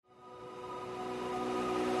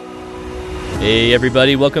Hey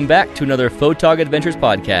everybody, welcome back to another Photog Adventures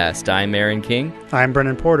podcast. I'm Aaron King. I'm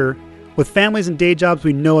Brendan Porter. With families and day jobs,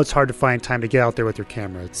 we know it's hard to find time to get out there with your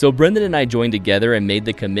camera. So Brendan and I joined together and made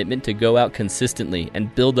the commitment to go out consistently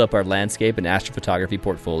and build up our landscape and astrophotography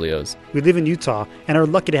portfolios. We live in Utah and are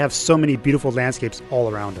lucky to have so many beautiful landscapes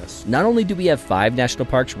all around us. Not only do we have 5 national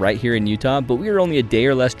parks right here in Utah, but we are only a day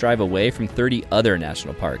or less drive away from 30 other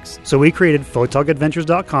national parks. So we created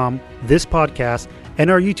photogadventures.com, this podcast, and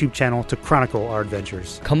our YouTube channel to chronicle our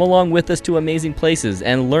adventures. Come along with us to amazing places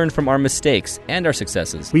and learn from our mistakes and our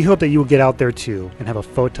successes. We hope that you will get out there too and have a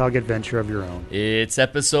photog adventure of your own. It's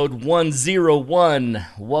episode 101.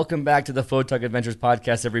 Welcome back to the Photog Adventures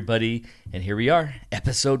podcast, everybody. And here we are,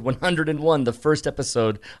 episode 101, the first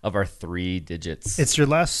episode of our 3 digits. It's your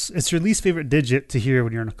least favorite digit to hear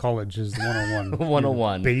when you're in college is the 101.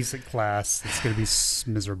 101. Basic class. It's going to be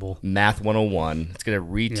miserable. Math 101. It's going to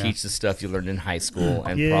reteach the stuff you learned in high school,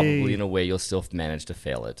 and probably in a way you'll still manage to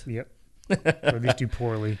fail it. Yep. Or at least do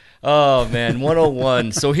poorly. Oh, man,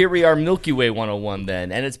 101. So here we are, Milky Way 101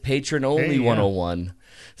 then, and it's patron-only 101.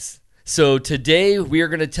 So today we are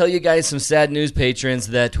going to tell you guys some sad news, patrons,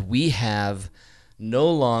 that we have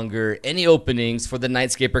no longer any openings for the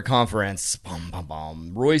Nightscaper Conference.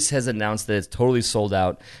 Royce has announced that it's totally sold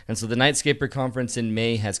out. And so the Nightscaper Conference in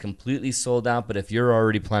May has completely sold out. But if you're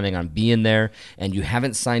already planning on being there and you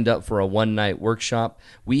haven't signed up for a one-night workshop,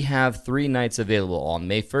 we have 3 nights available on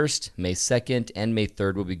May 1st, May 2nd, and May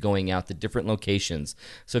 3rd. We'll be going out to different locations.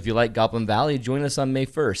 So if you like Goblin Valley, join us on May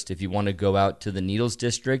 1st. If you want to go out to the Needles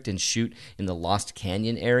District and shoot in the Lost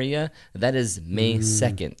Canyon area, that is May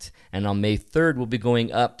 2nd. And on May 3rd, we'll be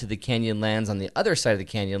going up to the Canyonlands on the other side of the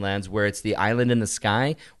Canyonlands where it's the island in the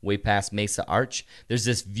sky, way past Mesa Arch. There's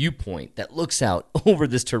this viewpoint that looks out over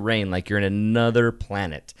this terrain like you're in another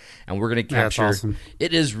planet. And we're going to capture. That's awesome.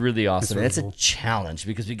 It is really awesome. And it's cool. a challenge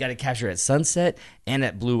because we got to capture at sunset and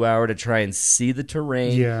at blue hour to try and see the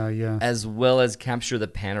terrain. As well as capture the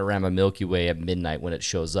panorama Milky Way at midnight when it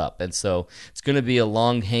shows up. And so it's going to be a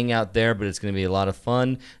long hangout there, but it's going to be a lot of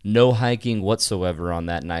fun. No hiking whatsoever on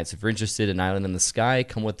that night. So if you're interested in Island in the Sky,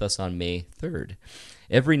 come with us on May 3rd.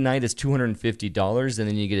 Every night is $250, and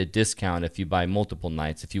then you get a discount if you buy multiple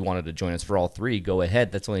nights. If you wanted to join us for all 3, go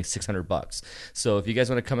ahead. That's only $600. So if you guys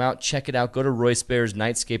want to come out, check it out. Go to Royce Bear's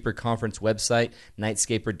Nightscaper Conference website,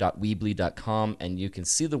 nightscaper.weebly.com, and you can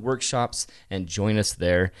see the workshops and join us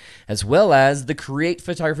there, as well as the Create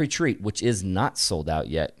Photography Retreat, which is not sold out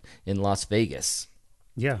yet in Las Vegas.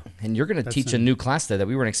 Yeah. And you're going to teach a new class there that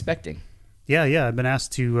we weren't expecting. Yeah. I've been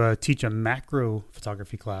asked to teach a macro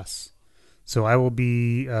photography class. So I will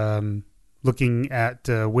be looking at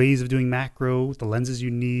ways of doing macro, the lenses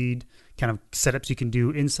you need, kind of setups you can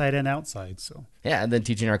do inside and outside. So yeah, and then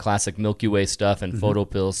teaching our classic Milky Way stuff and photo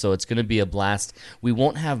pills. So it's going to be a blast. We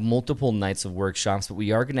won't have multiple nights of workshops, but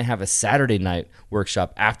we are going to have a Saturday night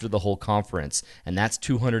workshop after the whole conference, and that's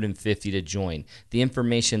 $250 to join. The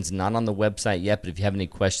information's not on the website yet, but if you have any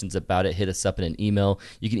questions about it, hit us up in an email.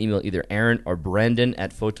 You can email either Aaron or Brendan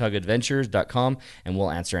at photogadventures.com, and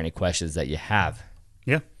we'll answer any questions that you have.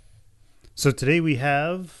 Yeah. So today we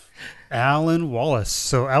have Alan Wallace.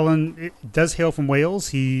 So Alan does hail from Wales.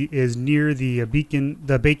 He is near the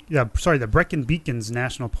Brecon Beacons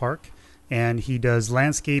National Park, and he does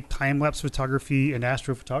landscape, time-lapse photography, and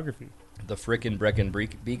astrophotography. The frickin' Brecon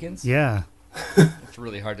Beacons? Yeah. It's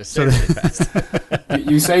really hard to say really fast.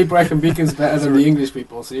 You say Brecon Beacons better than the English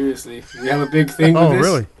people, seriously. We have a big thing with this.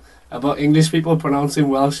 Really? About English people pronouncing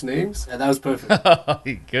Welsh names. Yeah, that was perfect.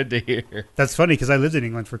 Good to hear. That's funny because I lived in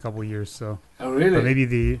England for a couple of years. So. Oh, really? But maybe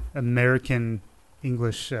the American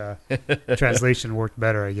English translation worked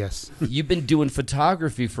better, I guess. You've been doing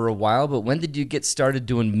photography for a while, but when did you get started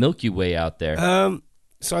doing Milky Way out there?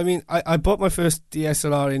 So, I mean, I bought my first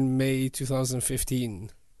DSLR in May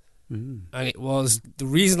 2015. And it was, the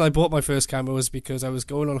reason I bought my first camera was because I was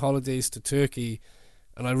going on holidays to Turkey,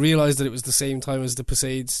 and I realized that it was the same time as the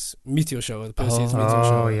Perseids Meteor Show. Meteor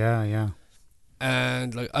Show. Oh, yeah.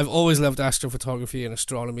 And like I've always loved astrophotography and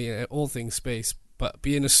astronomy and all things space. But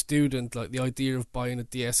being a student, like the idea of buying a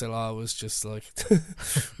DSLR was just like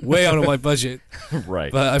way out of my budget.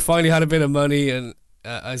 Right. But I finally had a bit of money, and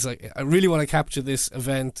I was like, I really want to capture this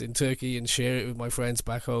event in Turkey and share it with my friends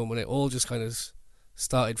back home. And it all just kind of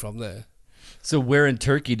started from there. So where in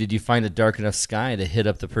Turkey did you find a dark enough sky to hit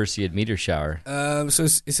up the Perseid meteor shower? So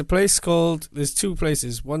it's a place called, there's 2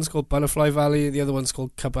 places. One's called Butterfly Valley, the other one's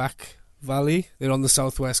called Kabak Valley. They're on the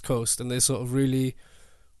southwest coast, and they're sort of really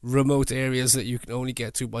remote areas that you can only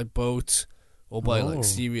get to by boat or by like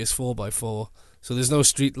serious 4x4. So there's no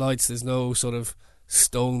street lights, there's no sort of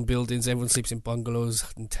stone buildings. Everyone sleeps in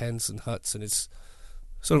bungalows and tents and huts, and it's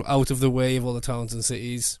sort of out of the way of all the towns and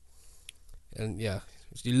cities. And yeah,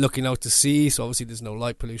 you're looking out to sea, so obviously there's no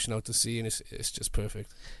light pollution out to sea, and it's just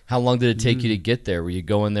perfect. How long did it take you to get there? Were you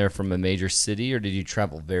going there from a major city, or did you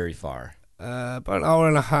travel very far? About an hour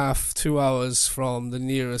and a half, 2 hours from the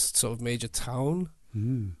nearest sort of major town.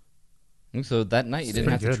 So that night you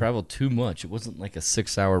didn't have to travel too much. It wasn't like a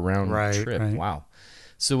 6-hour round trip. Right. Wow.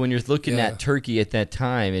 So when you're looking at Turkey at that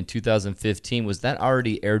time in 2015, was that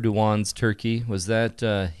already Erdogan's Turkey? Was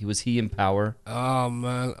he in power? Oh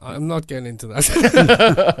man, I'm not getting into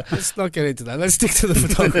that. Let's not get into that. Let's stick to the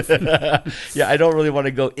photography. Yeah, I don't really want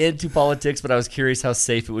to go into politics, but I was curious how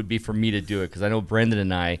safe it would be for me to do it, because I know Brendan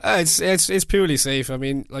and I. It's purely safe. I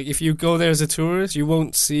mean, like if you go there as a tourist, you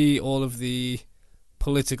won't see all of the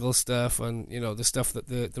political stuff and the stuff that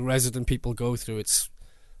the resident people go through. It's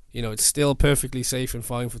still perfectly safe and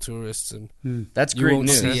fine for tourists, and that's great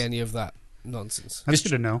news. You won't see any of that nonsense. That's good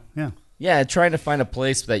to know. Yeah. Yeah, trying to find a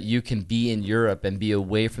place that you can be in Europe and be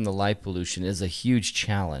away from the light pollution is a huge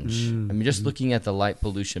challenge. I mean, just looking at the light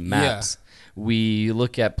pollution maps, we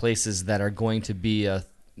look at places that are going to be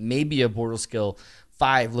maybe a border scale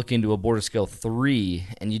 5 looking to a border scale 3,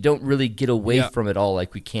 and you don't really get away from it all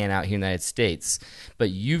like we can out here in the United States. But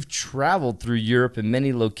you've traveled through Europe in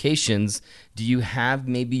many locations. Do you have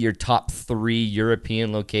maybe your top 3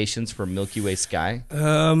 European locations for Milky Way sky?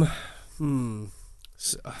 So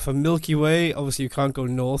for Milky Way, obviously you can't go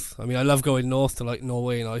north. I mean, I love going north to like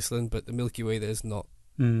Norway and Iceland, but the Milky Way there's not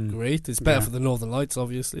great. It's better for the Northern Lights,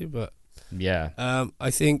 obviously, but I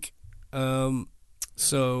think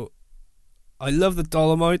so. I love the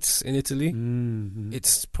Dolomites in Italy.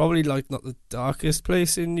 It's probably like not the darkest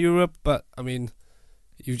place in Europe, but I mean,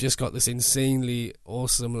 you've just got this insanely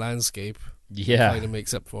awesome landscape. Yeah, kind of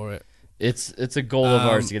makes up for it. It's a goal of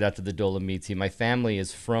ours to get out to the Dolomiti. My family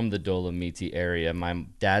is from the Dolomiti area. My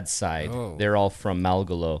dad's side, they're all from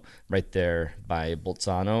Malgolo, right there by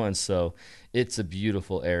Bolzano, and so it's a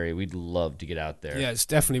beautiful area. We'd love to get out there. Yeah, it's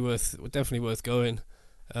definitely worth going.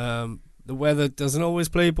 The weather doesn't always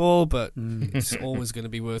play ball, but it's always going to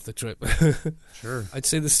be worth the trip. Sure. I'd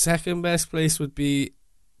say the second best place would be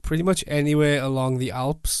pretty much anywhere along the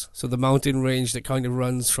Alps. So the mountain range that kind of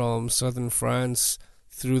runs from southern France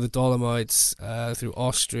through the Dolomites, through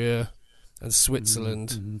Austria and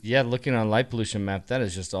Switzerland. Yeah, looking on light pollution map, that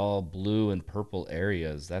is just all blue and purple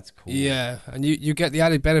areas. That's cool. Yeah, and you get the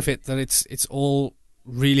added benefit that it's all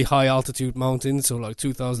really high altitude mountains, so like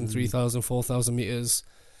 2,000, 3,000, 4,000 meters.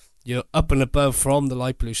 You're up and above from the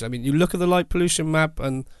light pollution. I mean, you look at the light pollution map,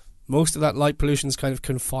 and most of that light pollution is kind of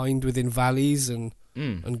confined within valleys and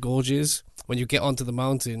gorges. When you get onto the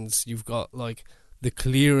mountains, you've got like the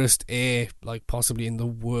clearest air, like possibly in the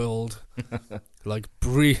world. Like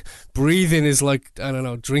breathing is like, I don't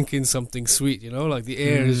know, drinking something sweet. Like the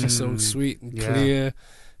air is just so sweet and clear,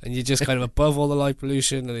 and you're just kind of above all the light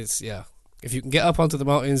pollution. And it's if you can get up onto the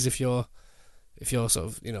mountains, if you're sort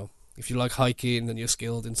of if you like hiking and you're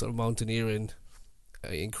skilled in sort of mountaineering,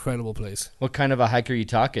 incredible place. What kind of a hike are you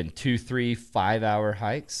talking? 2, 3, 5 hour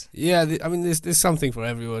hikes? Yeah, I mean, there's something for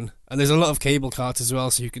everyone, and there's a lot of cable carts as well,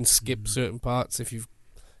 so you can skip certain parts if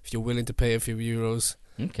you're willing to pay a few euros.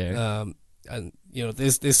 Okay. And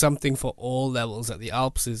there's something for all levels. At the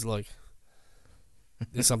Alps is like.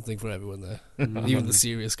 There's something for everyone there, even the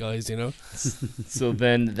serious guys, So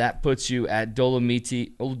then that puts you at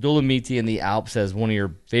Dolomiti in the Alps as one of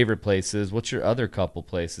your favorite places. What's your other couple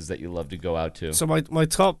places that you love to go out to? So my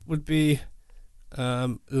top would be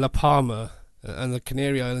La Palma and the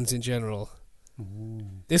Canary Islands in general.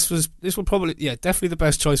 This will probably definitely the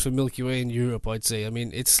best choice for Milky Way in Europe, I'd say. I mean,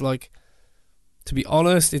 it's like, to be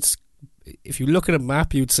honest, if you look at a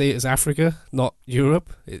map, you'd say it is Africa, not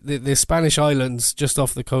Europe. The Spanish islands just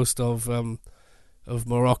off the coast of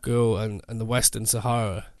Morocco and the Western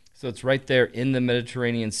Sahara. So it's right there in the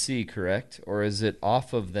Mediterranean Sea, correct? Or is it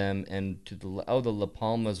off of them and to the La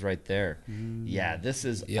Palma's right there? Yeah, this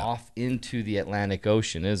is off into the Atlantic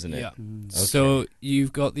Ocean, isn't it? Yeah. Okay. So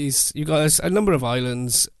you've got a number of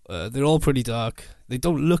islands. They're all pretty dark. They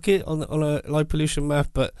don't look it on a light pollution map,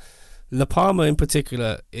 but La Palma in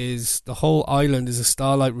particular the whole island is a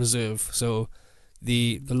starlight reserve. So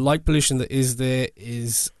the light pollution that is there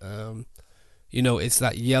is, it's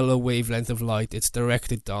that yellow wavelength of light. It's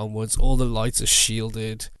directed downwards. All the lights are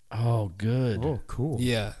shielded. Oh, good. Oh, cool.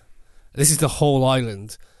 Yeah. This is the whole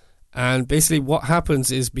island. And basically what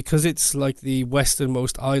happens is, because it's like the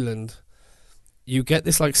westernmost island, you get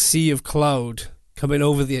this like sea of cloud coming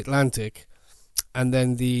over the Atlantic, and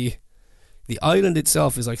then the island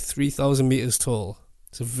itself is like 3,000 meters tall.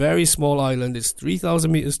 It's a very small island. It's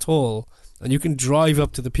 3,000 meters tall, and you can drive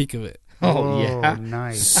up to the peak of it. Oh, yeah.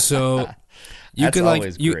 Nice. So You That's can like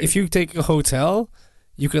always you great. if you take a hotel,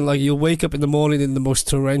 you can like you'll wake up in the morning in the most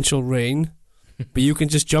torrential rain, but you can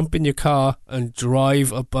just jump in your car and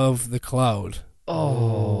drive above the cloud.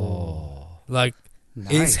 Like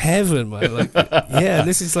Nice. it's heaven, man. Like yeah,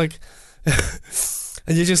 this is like,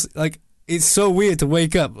 and you're just like. It's so weird to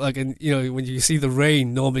wake up, like, and you know, when you see the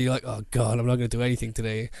rain, normally you're like, oh God, I'm not going to do anything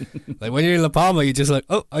today. Like, when you're in La Palma, you're just like,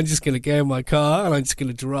 oh, I'm just going to get in my car and I'm just going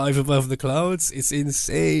to drive above the clouds. It's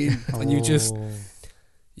insane. And you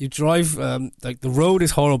drive, like, the road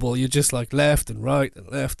is horrible. You're just like left and right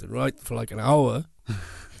for like an hour.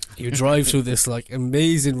 You drive through this, like,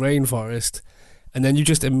 amazing rainforest, and then you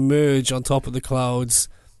just emerge on top of the clouds,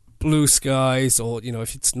 blue skies, or, you know,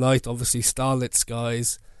 if it's night, obviously starlit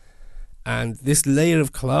skies. And this layer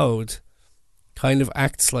of cloud kind of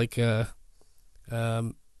acts like it's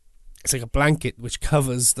like a blanket which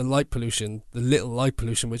covers the light pollution, the little light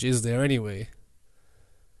pollution which is there anyway.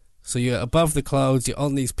 So you're above the clouds, you're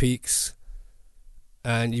on these peaks,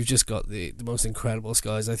 and you've just got the most incredible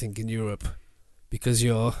skies, I think, in Europe, because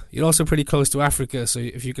you're also pretty close to Africa. So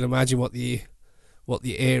if you can imagine what the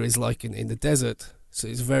air is like in the desert, so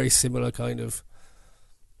it's a very similar kind of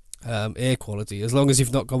air quality. As long as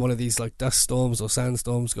you've not got one of these like dust storms or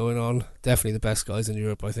sandstorms going on, definitely the best skies in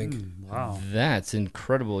Europe, I think. Wow. That's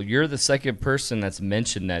incredible. You're the second person that's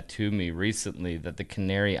mentioned that to me recently, that the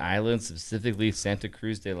Canary Islands, specifically Santa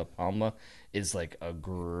Cruz de la Palma, is like a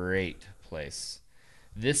great place.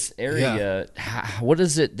 This area, what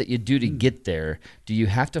is it that you do to get there? Do you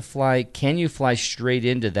have to fly? Can you fly straight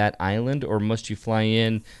into that island, or must you fly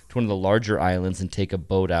in to one of the larger islands and take a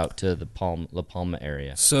boat out to the La Palma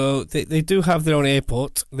area? So they do have their own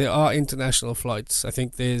airport. There are international flights. I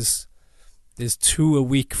think there's 2 a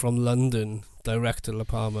week from London direct to La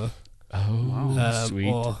Palma. Oh,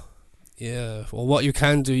 sweet. Or what you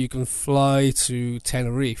can do, you can fly to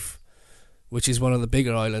Tenerife, which is one of the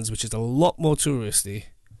bigger islands, which is a lot more touristy.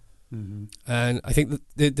 Mm-hmm. And I think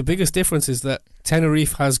that the biggest difference is that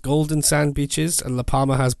Tenerife has golden sand beaches and La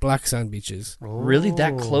Palma has black sand beaches. Really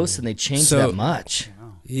that close, and they changed that much?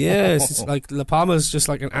 Yes, it's like La Palma is just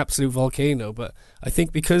like an absolute volcano. But I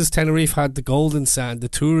think because Tenerife had the golden sand, the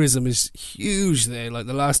tourism is huge there. Like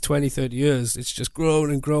the last 20, 30 years, it's just grown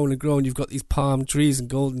and grown and grown. You've got these palm trees and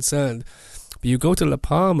golden sand. But you go to La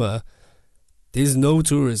Palma, there's no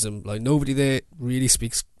tourism. Like nobody there really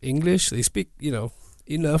speaks English. They speak, you know,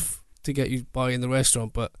 enough to get you by in the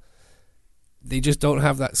restaurant, but they just don't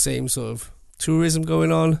have that same sort of tourism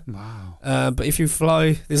going on. Wow. But if you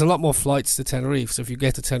fly, there's a lot more flights to Tenerife. So if you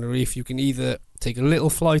get to Tenerife, you can either take a little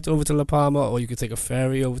flight over to La Palma, or you can take a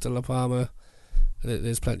ferry over to La Palma.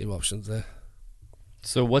 There's plenty of options there.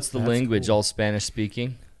 So what's the language? Cool. All Spanish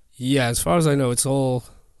speaking? Yeah, as far as I know, it's all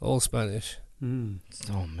Spanish. Oh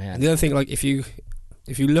man. And the other thing, like if you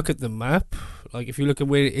look at the map, like if you look at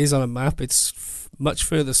where it is on a map, it's much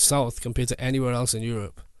further south compared to anywhere else in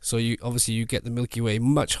Europe. So you get the Milky Way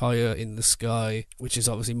much higher in the sky, which is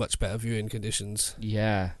obviously much better viewing conditions.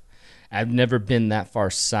 Yeah. I've never been that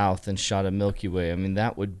far south and shot a Milky Way. I mean,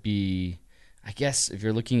 that would be, I guess, if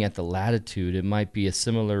you're looking at the latitude, it might be a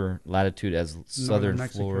similar latitude as southern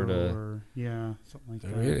Florida. Or, something like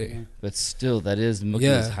that. Really? Yeah. But still, that is, the Milky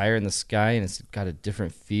Way is higher in the sky, and it's got a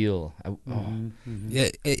different feel. Yeah,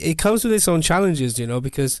 it comes with its own challenges, you know,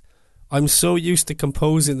 because I'm so used to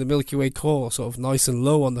composing the Milky Way core sort of nice and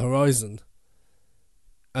low on the horizon.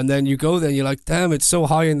 And then you go there and you're like, damn, it's so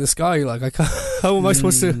high in the sky. Like, I can't, how am I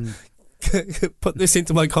supposed to put this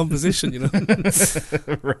into my composition, you know?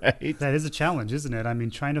 Right. That is a challenge, isn't it? I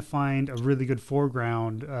mean, trying to find a really good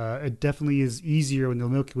foreground, it definitely is easier when the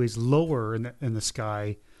Milky Way is lower in the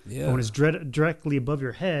sky. Yeah. But when it's directly above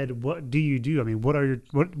your head, what do you do? I mean,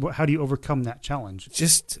 how do you overcome that challenge?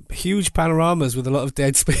 Just huge panoramas with a lot of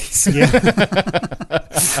dead space. Yeah.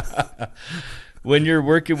 When you're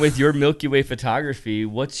working with your Milky Way photography,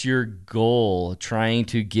 what's your goal? Trying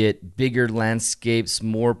to get bigger landscapes,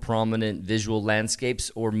 more prominent visual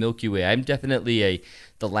landscapes, or Milky Way? I'm definitely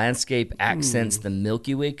the landscape accents the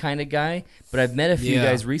Milky Way kind of guy, but I've met a few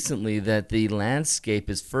guys recently that the landscape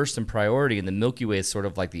is first in priority, and the Milky Way is sort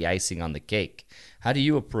of like the icing on the cake. How do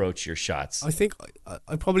you approach your shots? I think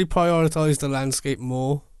I probably prioritize the landscape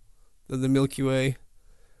more than the Milky Way.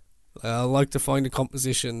 I like to find a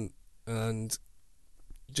composition and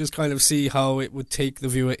just kind of see how it would take the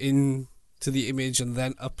viewer in to the image and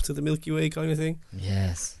then up to the Milky Way kind of thing.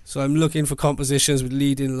 Yes. So I'm looking for compositions with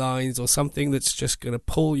lead-in lines or something that's just going to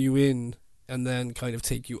pull you in and then kind of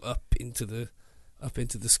take you up into the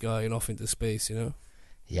sky and off into space, you know.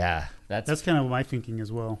 Yeah, That's kind of my thinking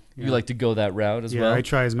as well. you like to go that route as well. I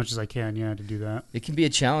try as much as I can, to do that. It can be a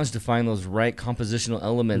challenge to find those right compositional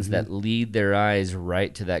elements that lead their eyes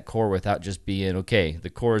right to that core without just being, okay, the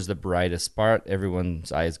core is the brightest spot,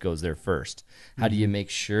 everyone's eyes goes there first. How do you make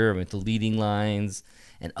sure with the leading lines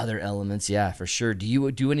and other elements? Yeah, for sure. Do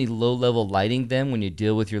you do any low-level lighting then when you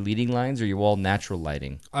deal with your leading lines, or are you all natural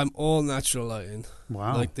lighting? I'm all natural lighting.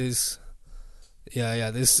 Wow. Like there's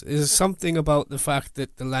something about the fact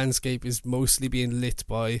that the landscape is mostly being lit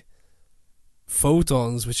by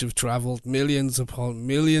photons which have travelled millions upon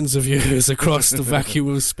millions of years across the vacuum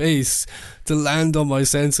of space to land on my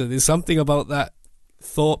sensor. There's something about that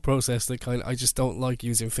thought process that I just don't like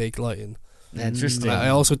using fake lighting. Interesting. I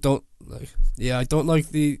also don't I don't like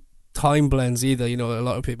the time blends either. A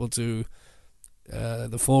lot of people do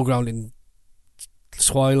the foreground in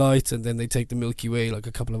twilight and then they take the Milky Way like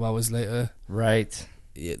a couple of hours later. Right.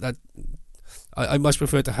 Yeah, that I much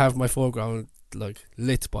prefer to have my foreground like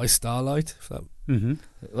lit by starlight. Well,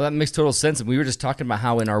 that makes total sense. And we were just talking about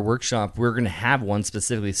how in our workshop we're going to have one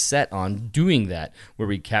specifically set on doing that, where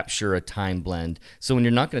we capture a time blend. So when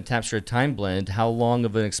you're not going to capture a time blend, how long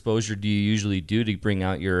of an exposure do you usually do to bring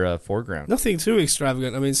out your foreground? Nothing too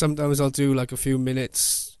extravagant. I mean, sometimes I'll do like a few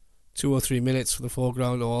minutes, 2 or 3 minutes for the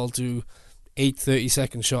foreground, or I'll do 8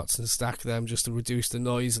 30-second shots and stack them just to reduce the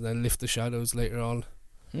noise and then lift the shadows later on.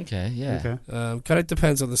 Okay, yeah. Kind of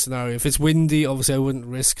depends on the scenario. If it's windy, obviously I wouldn't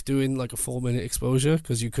risk doing like a 4-minute exposure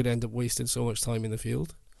because you could end up wasting so much time in the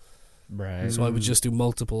field. Right. So I would just do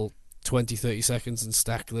multiple 20, 30 seconds and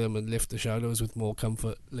stack them and lift the shadows with more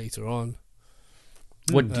comfort later on.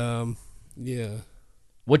 What do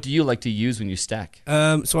you like to use when you stack?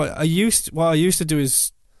 So I used to do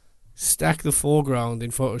is stack the foreground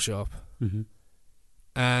in Photoshop.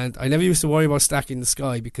 And I never used to worry about stacking the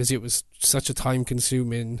sky because it was such a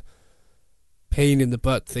time-consuming,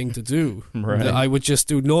 pain-in-the-butt thing to do. Right. That I would just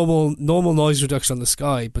do normal noise reduction on the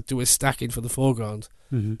sky, but do a stacking for the foreground.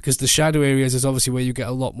 Because the shadow areas is obviously where you get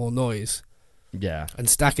a lot more noise. Yeah. And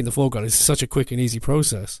stacking the foreground is such a quick and easy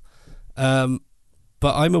process. But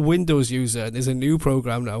I'm a Windows user, and there's a new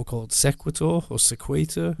program now called Sequator or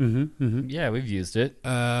Sequator. Yeah, we've used it.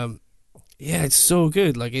 Yeah, it's so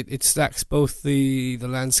good. Like it stacks both the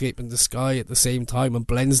landscape and the sky at the same time and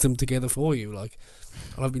blends them together for you. Like,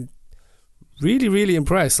 and I've been really, really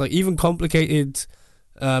impressed. Like even complicated,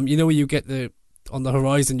 where you get on the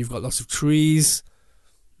horizon, you've got lots of trees,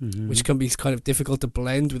 which can be kind of difficult to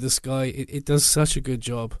blend with the sky. It does such a good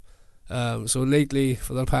job. So lately,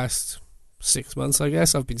 for the past 6 months, I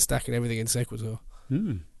guess, I've been stacking everything in Sequator.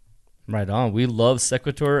 Right on. We love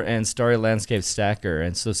Sequator and Starry Landscape Stacker.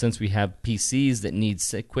 And so since we have PCs that need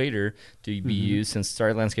Sequator to be used, since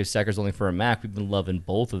Starry Landscape Stacker is only for a Mac, we've been loving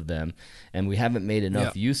both of them. And we haven't made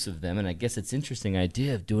enough use of them. And I guess it's an interesting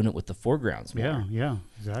idea of doing it with the foregrounds more. Yeah,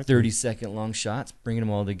 exactly. 30-second long shots, bringing them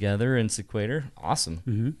all together in Sequator.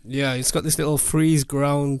 Awesome. Yeah, it's got this little freeze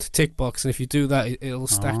ground tick box. And if you do that, it'll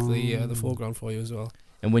stack the foreground for you as well.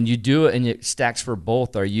 And when you do it and it stacks for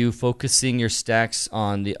both, are you focusing your stacks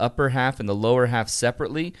on the upper half and the lower half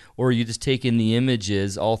separately? Or are you just taking the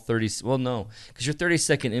images, all 30... Well, no, because your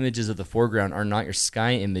 30-second images of the foreground are not your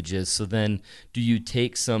sky images. So then do you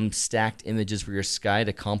take some stacked images for your sky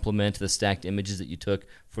to complement the stacked images that you took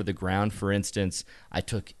for the ground? For instance, I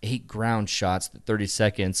took 8 ground shots at 30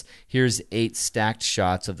 seconds. Here's 8 stacked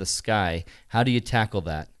shots of the sky. How do you tackle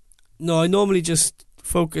that? No, I normally just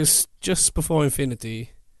focus just before infinity,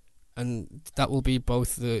 and that will be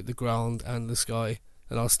both the ground and the sky,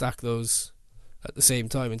 and I'll stack those at the same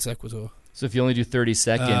time in Sequator. So if you only do 30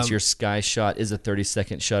 seconds, your sky shot is a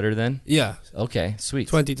 30-second shutter then? Yeah. Okay, sweet.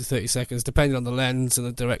 20 to 30 seconds, depending on the lens and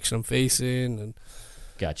the direction I'm facing. And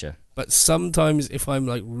Gotcha. But sometimes if I'm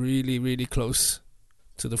like really, really close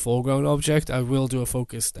to the foreground object, I will do a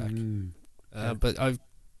focus stack. But I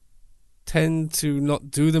tend to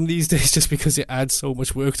not do them these days just because it adds so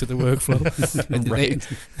much work to the workflow.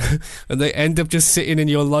 and they end up just sitting in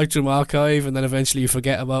your Lightroom archive, and then eventually you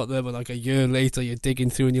forget about them, and like a year later you're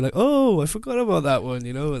digging through and you're like, oh, I forgot about that one,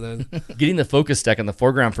 and then Getting the focus stack on the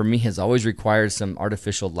foreground for me has always required some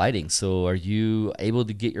artificial lighting. So are you able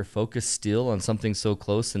to get your focus still on something so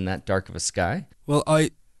close in that dark of a sky? Well,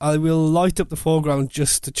 I will light up the foreground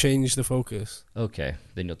just to change the focus. Okay,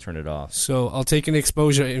 then you'll turn it off. So I'll take an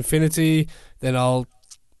exposure at infinity, then I'll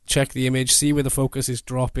check the image, see where the focus is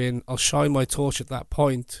dropping. I'll shine my torch at that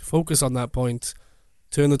point, focus on that point,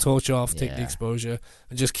 turn the torch off, take the exposure,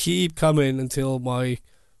 and just keep coming until my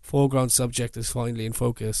foreground subject is finally in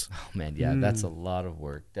focus. Oh man, yeah, that's a lot of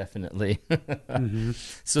work, definitely.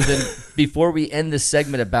 So then, before we end this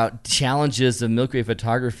segment about challenges of Milky Way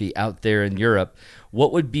photography out there in Europe,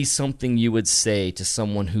 what would be something you would say to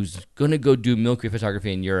someone who's going to go do Milky Way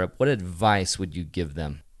photography in Europe? What advice would you give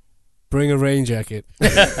them? Bring a rain jacket.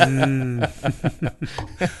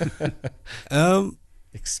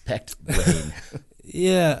 Expect rain.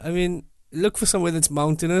 Yeah, I mean, look for somewhere that's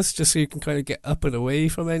mountainous, just so you can kind of get up and away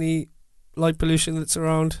from any light pollution that's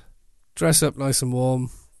around. Dress up nice and warm.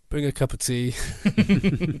 Bring a cup of tea.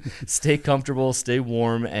 Stay comfortable, stay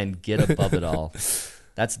warm, and get above it all.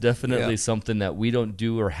 That's definitely something that we don't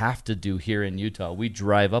do or have to do here in Utah. We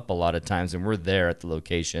drive up a lot of times, and we're there at the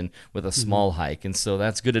location with a small hike. And so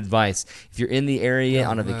that's good advice. If you're in the area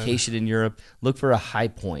on a vacation in Europe, look for a high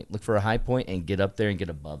point. Look for a high point and get up there and get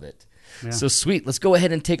above it. Yeah. So sweet. Let's go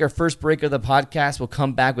ahead and take our first break of the podcast. We'll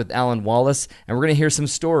come back with Alan Wallace, and we're going to hear some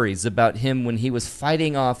stories about him when he was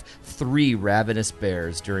fighting off 3 ravenous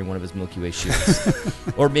bears during one of his Milky Way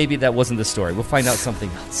shoots. Or maybe that wasn't the story. We'll find out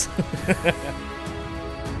something else.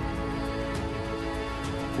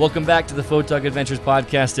 Welcome back to the Photog Adventures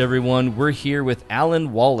podcast, everyone. We're here with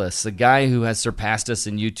Alan Wallace, a guy who has surpassed us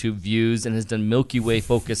in YouTube views and has done Milky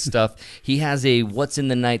Way-focused stuff. He has a What's in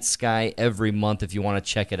the Night Sky every month if you want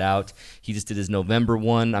to check it out. He just did his November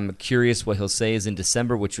one. I'm curious what he'll say is in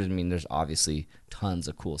December, which would mean there's obviously tons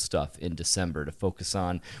of cool stuff in December to focus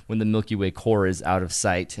on when the Milky Way core is out of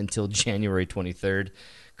sight until January 23rd.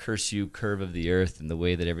 Curse you, curve of the earth, and the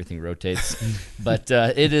way that everything rotates. But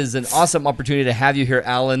it is an awesome opportunity to have you here,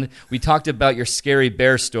 Alan. We talked about your scary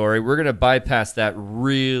bear story. We're going to bypass that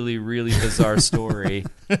really, really bizarre story.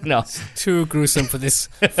 No, too gruesome for this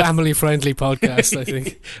family-friendly podcast, I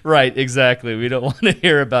think. Right, exactly. We don't want to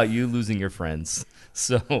hear about you losing your friends.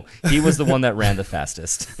 So he was the one that ran the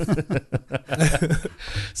fastest.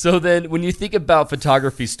 So then when you think about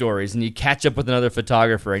photography stories and you catch up with another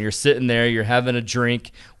photographer and you're sitting there, you're having a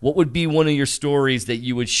drink, what would be one of your stories that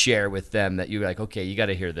you would share with them that you're like, okay, you got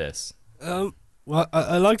to hear this? Well,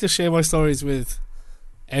 I like to share my stories with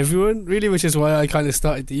everyone, really, which is why I kind of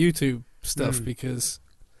started the YouTube stuff because,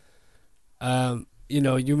 you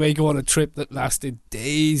know, you may go on a trip that lasted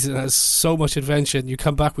days and has so much adventure and you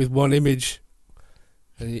come back with one image.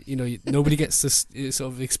 And, you know, nobody gets to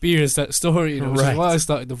sort of experience that story, you know, which is why I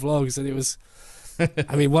started the vlogs. And it was,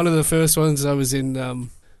 I mean, one of the first ones I was in,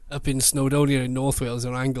 up in Snowdonia in North Wales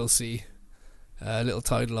on Anglesey, a little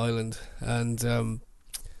tidal island. And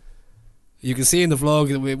you can see in the vlog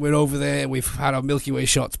that we're over there. We've had our Milky Way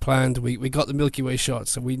shots planned. We got the Milky Way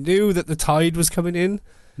shots. And we knew that the tide was coming in.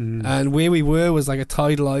 And where we were was like a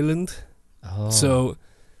tidal island. Oh. So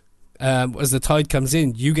as the tide comes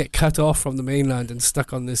in, you get cut off from the mainland and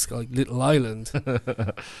stuck on this like little island.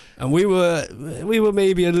 And we were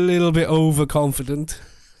maybe a little bit overconfident,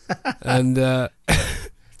 and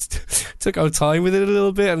took our time with it a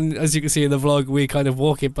little bit. And as you can see in the vlog, we kind of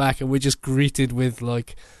walk it back, and we're just greeted with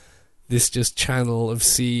like this just channel of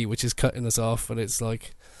sea which is cutting us off, and it's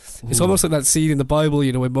like. It's almost like that scene in the Bible,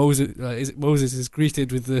 you know, where Moses is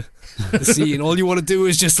greeted with the sea, and all you want to do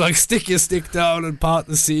is just like stick your stick down and part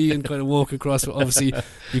the sea and kind of walk across. But obviously,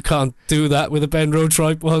 you can't do that with a Benro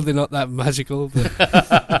tripod; they're not that magical. But,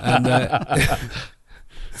 and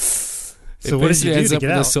so what did you do to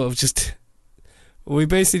get out? Sort of just, we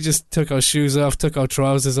basically just took our shoes off, took our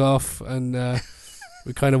trousers off, and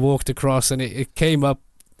we kind of walked across, and it came up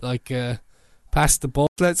like. Past the ball,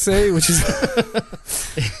 let's say, which is,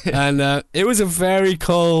 and it was a very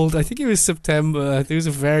cold. I think it was September. It was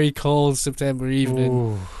a very cold September evening,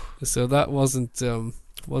 Ooh. So that wasn't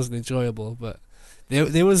enjoyable. But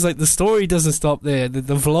there was like the story doesn't stop there.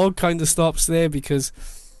 The vlog kind of stops there because,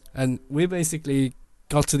 and we basically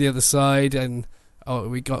got to the other side and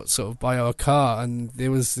we got sort of by our car, and there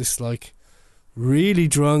was this like really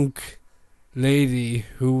drunk lady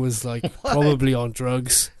who was like probably on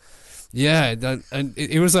drugs. Yeah, and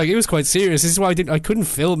it was like, it was quite serious. This is why I couldn't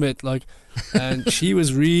film it, like, and she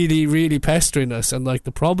was really, really pestering us, and like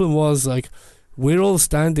the problem was like we're all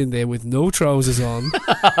standing there with no trousers on,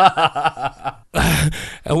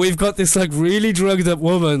 and we've got this like really drugged up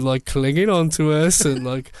woman like clinging on to us, and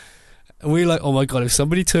like, and we're like, oh my god, if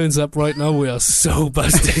somebody turns up right now, we are so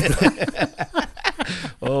busted.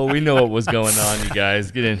 Oh, we know what was going on, you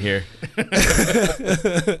guys. Get in here.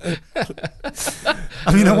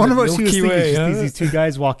 I mean, I wonder what she was thinking. These two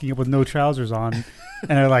guys walking up with no trousers on, and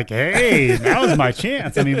they're like, hey, now's my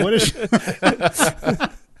chance. I mean, what is she?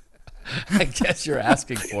 I guess you're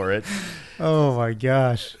asking for it. Oh my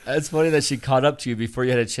gosh. It's funny that she caught up to you before you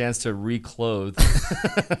had a chance to reclothe.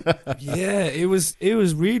 Yeah, it was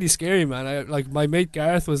really scary, man. My mate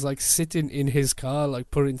Gareth was like sitting in his car, like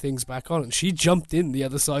putting things back on, and she jumped in the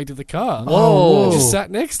other side of the car. Whoa. And just sat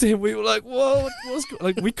next to him. We were like, whoa,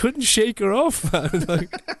 like we couldn't shake her off, man. Like,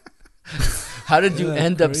 How did you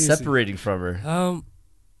end up crazy. separating from her?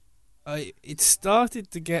 It started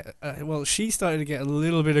to get she started to get a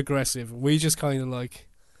little bit aggressive. We just kind of like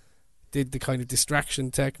did the kind of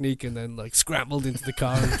distraction technique and then like scrambled into the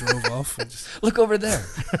car and drove off. And just, Look over there.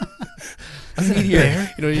 Is that a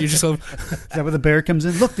bear? you know, you just sort of, Is that where the bear comes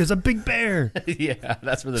in? Look, there's a big bear. Yeah,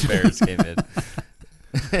 that's where the bears came in.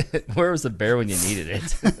 Where was the bear when you needed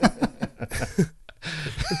it?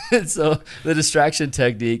 So the distraction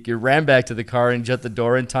technique, you ran back to the car and shut the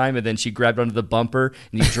door in time, and then she grabbed onto the bumper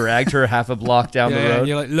and you dragged her half a block down the yeah, road. and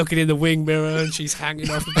you're like looking in the wing mirror and she's hanging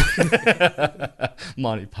off the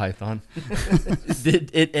Monty Python.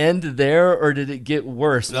 Did it end there or did it get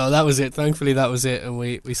worse? No, that was it. Thankfully, that was it, and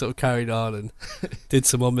we sort of carried on and did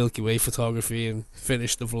some more Milky Way photography and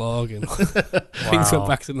finished the vlog, and things went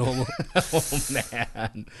back to normal. Oh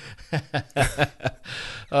man.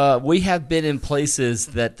 We have been in places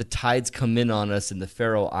that the tides come in on us in the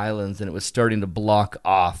Faroe Islands, and it was starting to block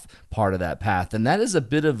off part of that path, and that is a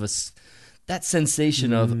bit of that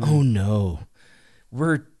sensation of, oh no,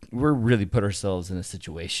 we're really put ourselves in a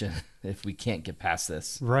situation if we can't get past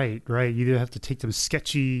this. Right. You either have to take the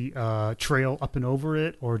sketchy trail up and over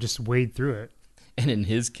it or just wade through it. And in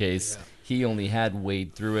his case, he only had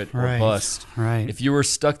wade through it or Right, bust. right. If you were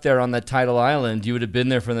stuck there on that tidal island, you would have been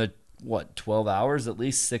there for 12 hours, at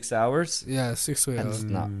least 6 hours? Yeah, 6 to 8 hours.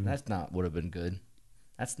 That's not would have been good.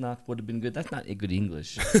 That's not would have been good. That's not a good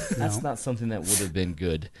English. That's not something that would have been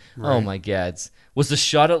good. Right. Oh my gads. Was the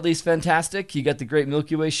shot at least fantastic? You got the great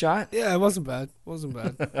Milky Way shot? Yeah, it wasn't bad.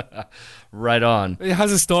 Right on. It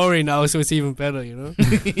has a story now, so it's even better, you know?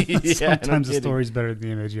 Yeah, Sometimes no the story's better than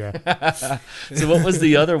the image, yeah. So what was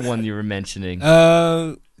the other one you were mentioning?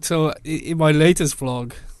 So in my latest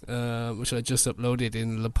vlog, which I just uploaded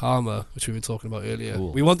in La Palma, which we were talking about earlier,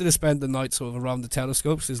 Cool. we wanted to spend the night sort of around the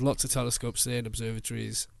telescopes. There's lots of telescopes there and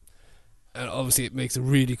observatories, and obviously it makes a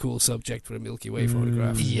really cool subject for a Milky Way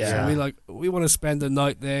photograph. Yeah. So we want to spend the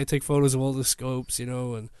night there, take photos of all the scopes, you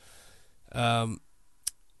know, and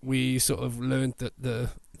we sort of learned that the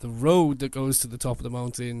road that goes to the top of the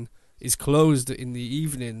mountain is closed in the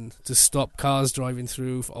evening to stop cars driving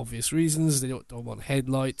through for obvious reasons. They don't want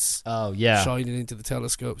headlights shining into the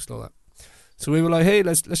telescopes and all that. So we were like, hey,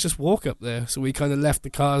 let's just walk up there. So we kind of left the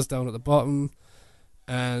cars down at the bottom,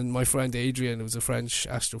 and my friend Adrian, who was a French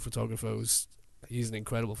astrophotographer, he's an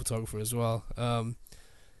incredible photographer as well.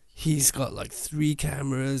 He's got like 3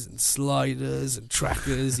 cameras and sliders and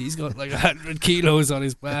trackers. He's got like 100 kilos on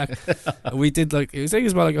his back. And we did it was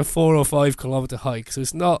about like a 4 or 5 kilometer hike. So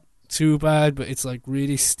it's not too bad, but it's like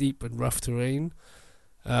really steep and rough terrain.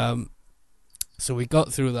 So we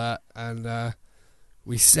got through that, and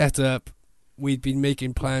we set up. We'd been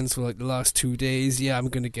making plans for like the last 2 days. Yeah, I'm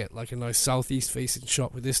going to get like a nice southeast facing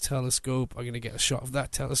shot with this telescope. I'm going to get a shot of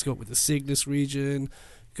that telescope with the Cygnus region.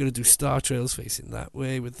 Going to do star trails facing that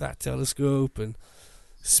way with that telescope, and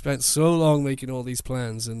spent so long making all these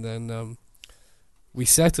plans. And then we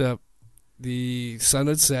set up. The sun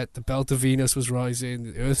had set, the belt of Venus was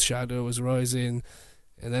rising, the Earth's shadow was rising,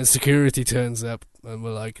 and then security turns up, and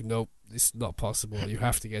we're like, nope, it's not possible. You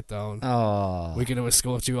have to get down. Oh. We're going to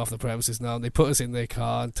escort you off the premises now. And they put us in their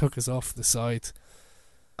car and took us off the site.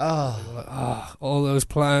 Oh. We're like, all those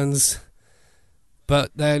plans. But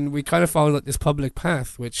then we kind of found like this public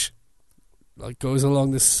path, which like goes along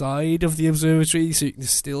the side of the observatory, so you can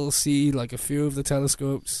still see like a few of the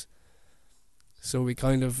telescopes. So we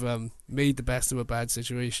kind of made the best of a bad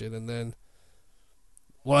situation. And then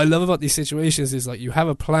what I love about these situations is like you have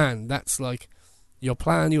a plan. That's like your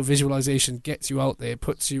plan, your visualization gets you out there,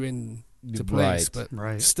 puts you into place. But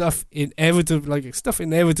stuff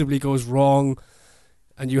inevitably goes wrong,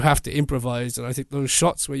 and you have to improvise. And I think those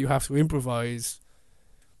shots where you have to improvise,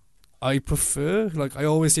 I prefer. Like, I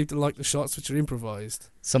always seem to like the shots which are improvised.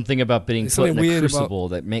 Something about being put in a crucible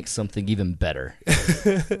that makes something even better.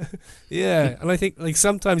 Yeah, and I think like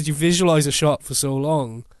sometimes you visualize a shot for so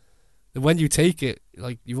long that when you take it,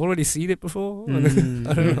 like you've already seen it before. I don't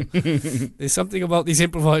know. There's something about these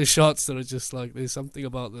improvised shots that are just like, there's something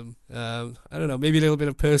about them. I don't know, maybe a little bit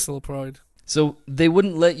of personal pride. So they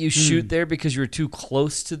wouldn't let you shoot there because you were too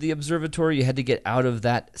close to the observatory? You had to get out of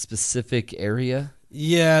that specific area?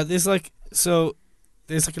 Yeah, there's like a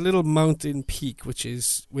little mountain peak, which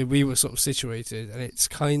is where we were sort of situated, and it's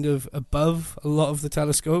kind of above a lot of the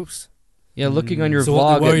telescopes. Yeah, looking on your So what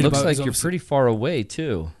they're vlog, it worried looks about like is you're obviously- pretty far away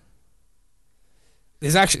too.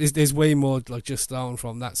 There's way more like just down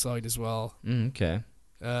from that side as well. Okay.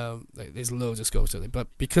 Like, there's loads of scopes out there, but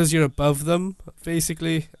because you're above them,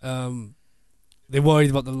 basically, they're worried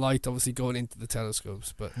about the light obviously going into the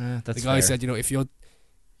telescopes. But That's the guy fair. said,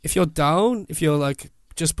 if you're down, if you're like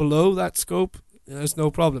just below that scope, there's no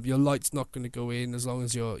problem. Your light's not going to go in as long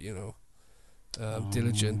as you're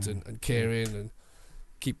diligent and caring and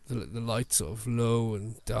keep the light sort of low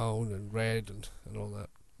and down and red and all that.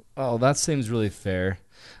 Oh, that seems really fair.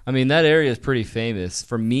 I mean, that area is pretty famous.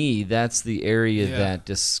 For me, that's the area Yeah. that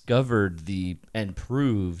discovered and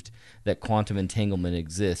proved that quantum entanglement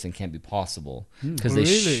exists and can be possible. Because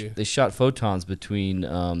they shot photons between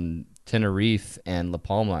Tenerife and La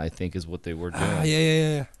Palma, I think, is what they were doing.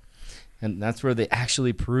 Yeah. And that's where they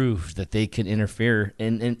actually proved that they can interfere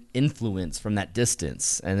and influence from that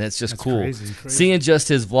distance. And that's just That's cool. crazy. Seeing just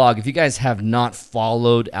his vlog, if you guys have not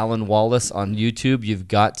followed Alan Wallace on YouTube, you've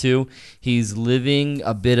got to. He's living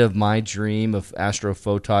a bit of my dream of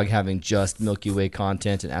astrophotog, having just Milky Way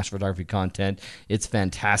content and astrophotography content. It's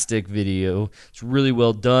fantastic video. It's really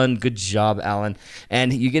well done. Good job, Alan.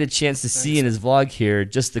 And you get a chance to see in his vlog here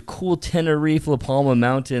just the cool Tenerife La Palma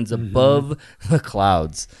mountains above the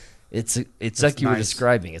clouds. It's like you were nice.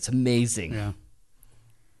 describing. It's amazing. Yeah.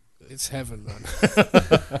 It's heaven, man.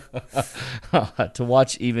 To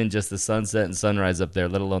watch even just the sunset and sunrise up there,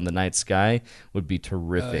 let alone the night sky, would be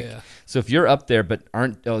terrific. Yeah. So if you're up there but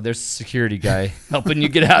there's a security guy helping you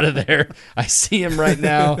get out of there. I see him right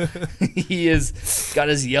now. He is got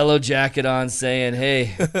his yellow jacket on saying,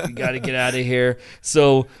 hey, you got to get out of here.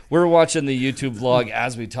 So we're watching the YouTube vlog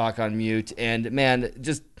as we talk on mute. And, man,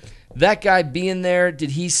 just that guy being there,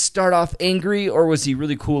 did he start off angry or was he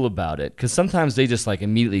really cool about it? Because sometimes they just like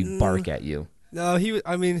immediately bark at you. No,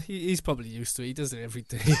 he's probably used to it. He does it every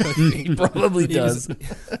day. He probably does.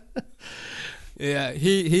 Yeah,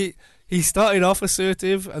 he started off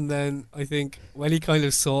assertive, and then I think when he kind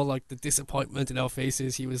of saw like the disappointment in our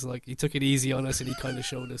faces, he was like, he took it easy on us, and he kind of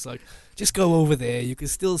showed us like, just go over there. You can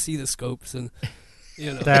still see the scopes, and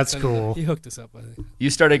That's and, cool. He hooked us up, I think. You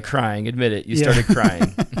started crying. Admit it. You started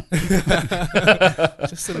crying.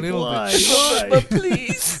 Just a little Why? bit. Why? But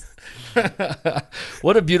please.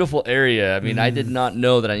 What a beautiful area. I mean, I did not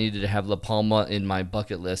know that I needed to have La Palma in my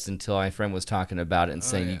bucket list until my friend was talking about it and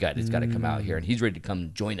saying, you guys got to come out here. And he's ready to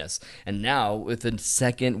come join us. And now, with a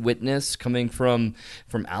second witness coming from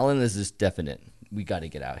Alan, this is definite. We got to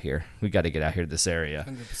get out here. We got to get out here to this area.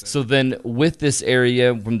 100%. So then with this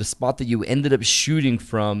area, from the spot that you ended up shooting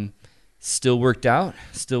from, still worked out?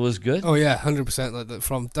 Still was good? Oh yeah, 100%. Like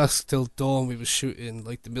from dusk till dawn, we were shooting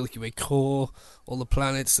like the Milky Way core, all the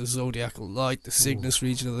planets, the zodiacal light, the Cygnus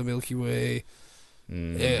region of the Milky Way.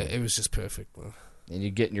 Yeah, it was just perfect, man. And you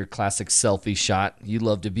get in your classic selfie shot. You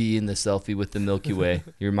love to be in the selfie with the Milky Way.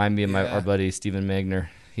 You remind me of our buddy Stephen Magner.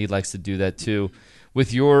 He likes to do that too.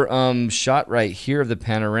 With your shot right here of the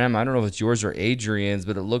panorama, I don't know if it's yours or Adrian's,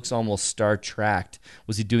 but it looks almost star-tracked.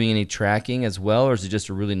 Was he doing any tracking as well, or is it just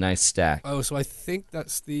a really nice stack? Oh, so I think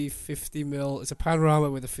that's the 50mm. It's a panorama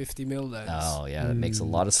with a 50mm lens. Oh, yeah, that makes a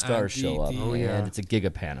lot of stars And show up. the- And it's a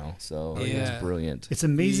gigapano, so Yeah. it's brilliant. It's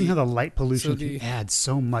amazing how the light pollution so the- can add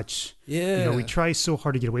so much. Yeah. We try so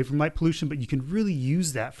hard to get away from light pollution, but you can really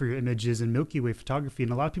use that for your images in Milky Way photography.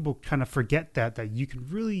 And a lot of people kind of forget that you can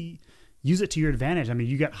really use it to your advantage. I mean,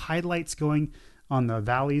 you got highlights going on the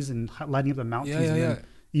valleys and lighting up the mountains. Yeah. And then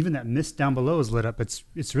even that mist down below is lit up. It's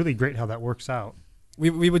really great how that works out.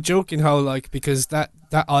 We were joking how like because that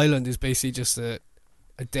island is basically just a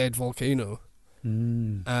dead volcano,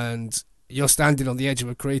 and you're standing on the edge of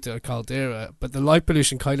a crater, a caldera, but the light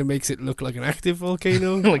pollution kind of makes it look like an active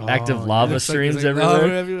volcano. Like active lava Looks like streams there's, like,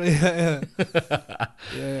 lava everywhere.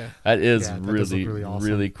 Yeah. That is Yeah, that does really, look really awesome.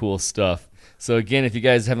 really cool stuff. So again, if you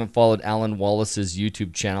guys haven't followed Alan Wallace's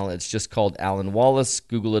YouTube channel, it's just called Alan Wallace.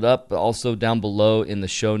 Google it up. But also down below in the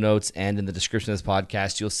show notes and in the description of this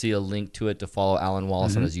podcast, you'll see a link to it to follow Alan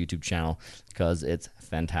Wallace on his YouTube channel because it's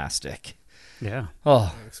fantastic. Yeah.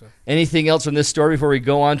 Oh, I think so. anything else from this story before we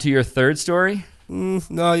go on to your third story?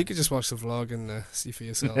 No, you could just watch the vlog and see for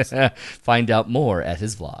yourselves. Find out more at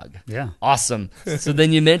his vlog. Yeah. Awesome. So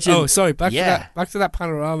then you mentioned... Oh, sorry. Back to that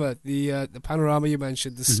panorama. The panorama you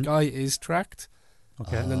mentioned. The sky is tracked,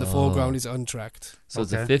 Okay. and then the foreground is untracked. So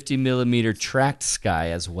it's a Okay. 50 millimeter tracked sky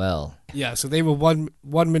as well. Yeah. So they were 1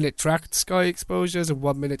 minute tracked sky exposures and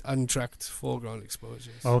 1 minute untracked foreground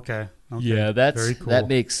exposures. Okay. Yeah, Very cool. that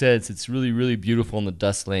makes sense. It's really, really beautiful in the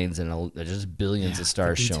dust lanes and there's just billions of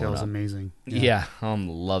stars the showing detail's up. amazing. Yeah, I'm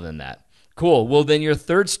loving that. Cool. Well, then your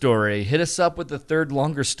third story. Hit us up with the third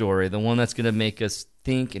longer story, the one that's going to make us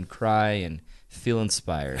think and cry and feel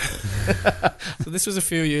inspired. So this was a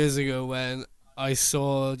few years ago when I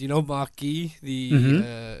saw, Mark Gee,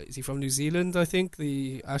 is he from New Zealand, I think?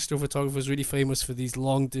 The astrophotographer is really famous for these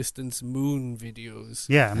long-distance moon videos.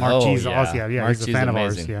 Yeah, Mark G's yeah. awesome. Yeah, Mark he's a G's fan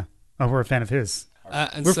amazing. of ours. Yeah. Oh, we're a fan of his.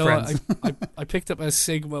 And We're so friends. I picked up a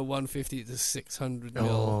Sigma 150 to 600 mil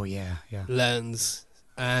Oh, yeah. lens,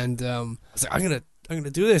 and I was like, I'm gonna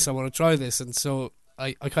do this. I want to try this, and so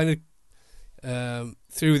I kind of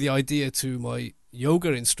threw the idea to my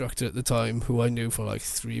yoga instructor at the time, who I knew for like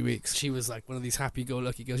 3 weeks. She was like one of these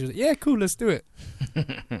happy-go-lucky girls. She was like, "Yeah, cool, let's do it."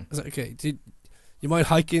 I was like, "Okay, you mind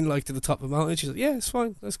hiking like to the top of the mountain?" She's like, "Yeah, it's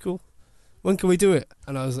fine, that's cool. When can we do it?"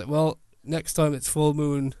 And I was like, "Well, next time it's full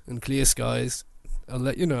moon and clear skies, I'll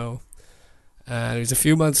let you know." And it was a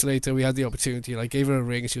few months later we had the opportunity, and I gave her a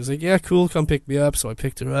ring. She was like, "Yeah, cool, come pick me up." So I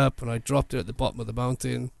picked her up and I dropped her at the bottom of the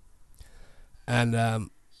mountain, and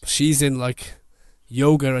she's in like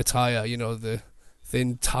yoga attire, the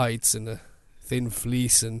thin tights and the thin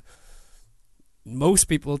fleece, and most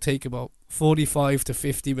people take about 45 to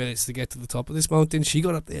 50 minutes to get to the top of this mountain. She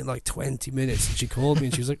got up there in like 20 minutes, and she called me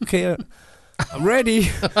and she was like, "Okay, I'm ready."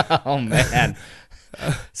 Oh, man.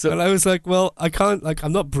 And I was like, "Well, I can't,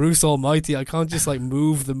 I'm not Bruce Almighty. I can't just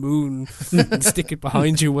move the moon and stick it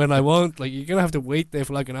behind you when I want. You're gonna have to wait there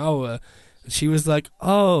for like an hour." And she was like,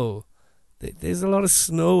 "Oh, there's a lot of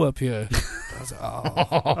snow up here." I was like,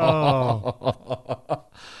 Oh.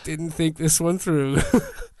 didn't think this one through.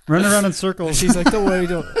 Run around in And circles. she's like, "Don't worry,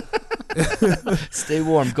 don't." Stay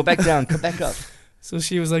warm. Go back down. Come back up. So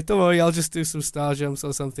she was like, "Don't worry, I'll just do some star jumps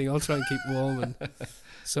or something. I'll try and keep warm." And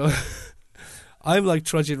so I'm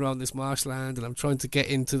trudging around this marshland, and I'm trying to get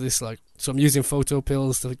into this so I'm using photo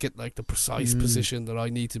pills to get the precise position that I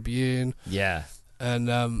need to be in. Yeah. And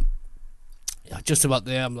just about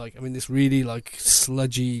there, I'm in this really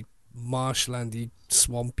sludgy, marshlandy,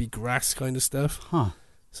 swampy grass kind of stuff. Huh.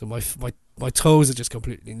 So my toes are just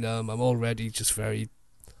completely numb. I'm already just very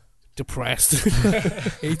depressed,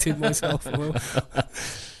 hating myself.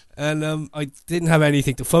 And I didn't have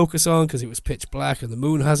anything to focus on because it was pitch black and the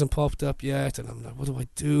moon hasn't popped up yet. And I'm like, what do I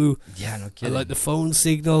do? Yeah, no kidding. And the phone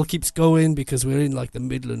signal keeps going because we're in the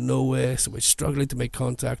middle of nowhere, so we're struggling to make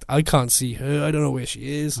contact. I can't see her. I don't know where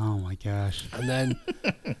she is. Oh my gosh. And then,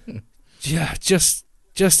 yeah, just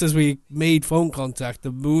as we made phone contact,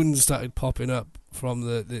 the moon started popping up from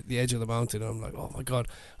the edge of the mountain. And I'm like, oh my God.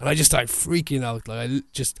 And I just started freaking out. I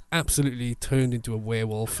just absolutely turned into a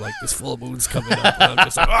werewolf. This full moon's coming up. And I'm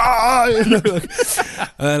just like, ah!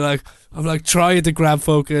 And I'm trying to grab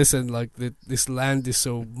focus, and this land is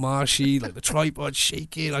so marshy, the tripod's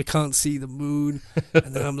shaking, I can't see the moon.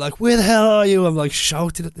 And then I'm like, where the hell are you? I'm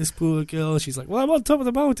shouting at this poor girl. She's like, well, I'm on top of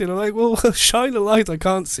the mountain. I'm like, well, shine a light, I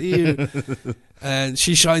can't see you. And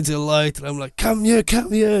she shines a light, and I'm like, come here.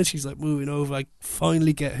 And she's moving over. I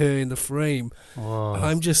finally get her in the frame. Whoa. And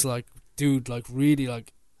I'm just dude, really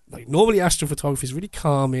normally astrophotography is really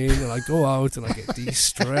calming, and I go out and I get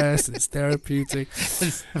de-stressed and it's therapeutic.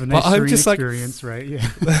 Have a But nice I'm serene just experience, right? Yeah.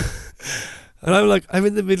 And I'm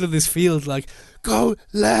in the middle of this field, go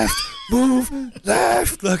left, move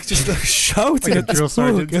left, just shouting Like a at drill this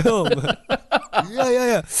poor sergeant. girl. Man.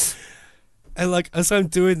 Yeah. And as I'm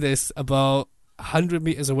doing this, about 100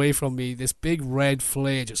 meters away from me, this big red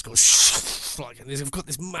flare just goes and I've got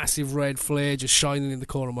this massive red flare just shining in the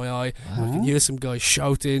corner of my eye. Wow. I can hear some guy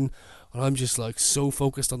shouting, and I'm just so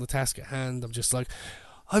focused on the task at hand. I'm just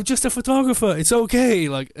I'm just a photographer, it's okay,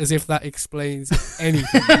 as if that explains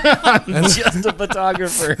anything. I'm just a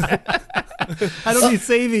photographer. I don't need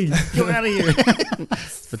saving. Get out of here.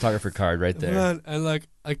 Photographer card right there. Man, and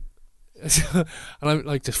and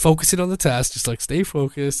I'm just focusing on the task, just stay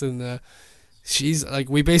focused. And she's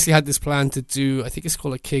we basically had this plan to do, I think it's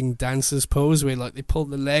called a king dancer's pose, where they pull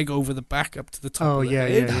the leg over the back up to the top of the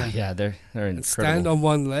head. Yeah, they're incredible. And stand on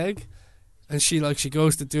one leg. And she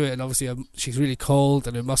goes to do it, and obviously she's really cold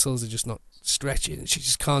and her muscles are just not stretching, and she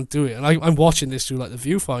just can't do it. And I'm watching this through the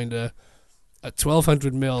viewfinder at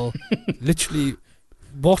 1200 mil, literally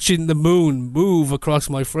watching the moon move across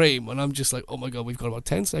my frame, and I'm just oh my God, we've got about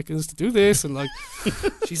 10 seconds to do this. And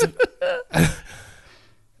she's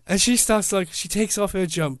and she starts she takes off her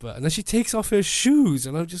jumper, and then she takes off her shoes,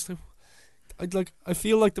 and I'm just I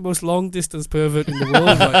feel like the most long distance pervert in the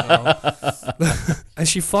world right now. And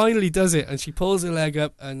she finally does it, and she pulls her leg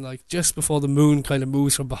up, and just before the moon kind of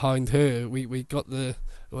moves from behind her, we got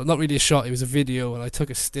not really a shot, it was a video, and I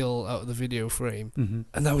took a still out of the video frame. Mm-hmm.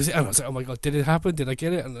 And that was it. And I was like, oh my God, did it happen? Did I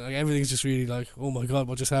get it? And everything's just really oh my God,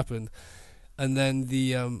 what just happened? And then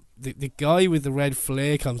the guy with the red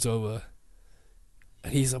flare comes over,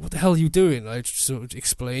 And he's like, "What the hell are you doing?" I sort of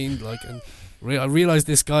explained, like, and I realized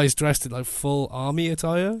this guy's dressed in like full army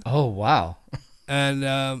attire. Oh, wow.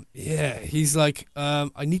 And he's like,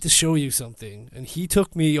 "I need to show you something." And he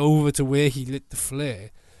took me over to where he lit the flare,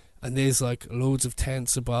 and there's like loads of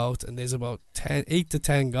tents about, and there's about 8 to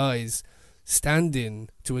 10 guys standing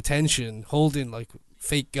to attention, holding like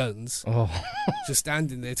fake guns, just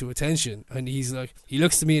standing there to attention. And he's like, he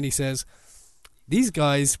looks to me and he says, "These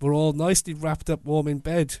guys were all nicely wrapped up warm in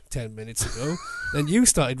bed 10 minutes ago. Then you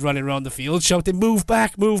started running around the field shouting, 'Move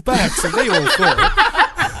back, move back.'" So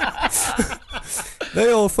they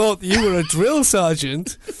all thought that you were a drill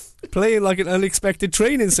sergeant playing like an unexpected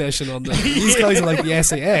training session on them. These guys are like the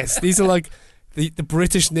SAS. These are like the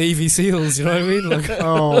British Navy SEALs, you know what I mean? Like,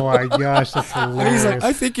 oh my gosh, that's hilarious. and he's like,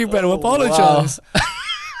 "I think you better apologize." Wow.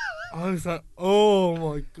 I was like, "Oh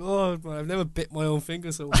my god, man! I've never bit my own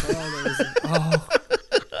finger so hard." I was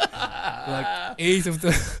like, like 8 of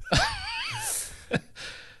the.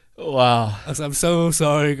 Wow. I said, "I'm so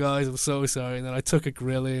sorry, guys. I'm so sorry." And then I took a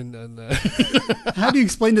grilling, and how do you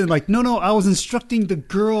explain to them? Like, no, I was instructing the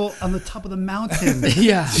girl on the top of the mountain.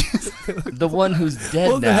 Yeah, the one who's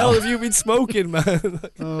dead what now. the hell have you been smoking, man?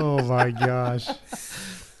 Oh my gosh.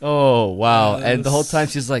 Oh, wow. And the whole time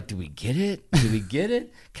she's like, "Do we get it? Do we get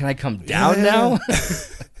it? Can I come down now?"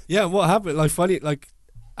 Yeah, what happened? Like, funny, like,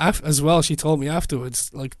 as well, she told me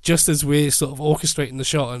afterwards, like, just as we're sort of orchestrating the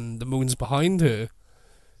shot and the moon's behind her,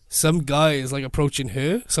 some guy is, like, approaching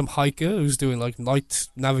her, some hiker who's doing, like, night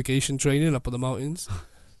navigation training up on the mountains,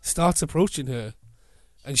 starts approaching her.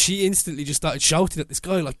 And she instantly just started shouting at this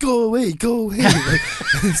guy, like, "Go away, go away." Like,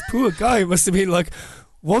 this poor guy must have been like,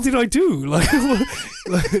 "What did I do?" Like,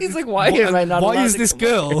 he's like, "Why am I not? Why is this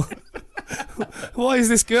girl? Why is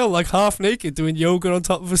this girl like half naked doing yoga on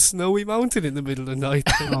top of a snowy mountain in the middle of the night?"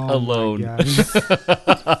 Alone.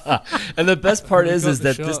 And the best part is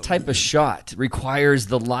that this type of shot requires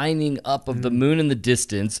the lining up of the moon in the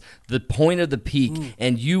distance, the point of the peak,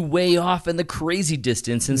 and you way off in the crazy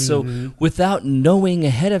distance. And so without knowing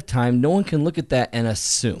ahead of time, no one can look at that and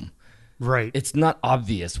assume. Right. It's not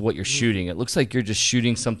obvious what you're shooting. It looks like you're just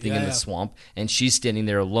shooting something in the swamp, and she's standing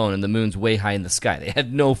there alone, and the moon's way high in the sky. They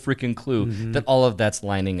had no freaking clue that all of that's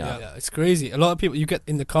lining up. Yeah, it's crazy. A lot of people, you get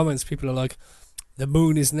in the comments, people are like, "The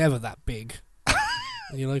moon is never that big."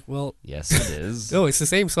 And you're like, "Well, yes, it is." No, it's the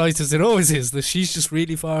same size as it always is. She's just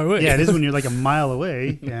really far away. Yeah, it is when you're like a mile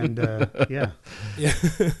away, and yeah.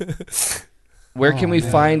 Where can we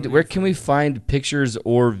find pictures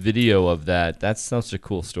or video of that? That's such a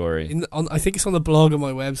cool story. I think it's on the blog on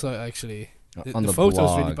my website, actually. The photo's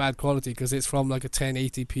blog. really bad quality because it's from like a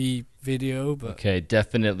 1080p video. But okay,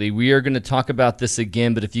 definitely. We are going to talk about this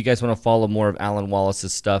again, but if you guys want to follow more of Alan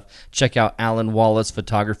Wallace's stuff, check out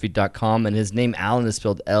alanwallacephotography.com, and his name Alan is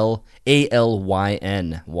spelled Alyn,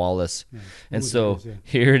 Wallace. Yeah. And so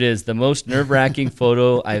here it is, the most nerve-wracking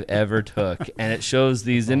photo I've ever took, and it shows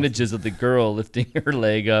these images of the girl lifting her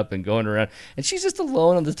leg up and going around, and she's just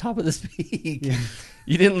alone on the top of this peak. Yeah.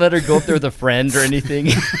 You didn't let her go up there with a friend or anything.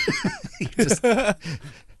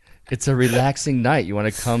 It's a relaxing night. You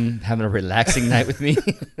want to come having a relaxing night with me?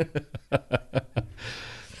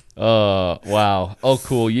 Oh, wow. Oh,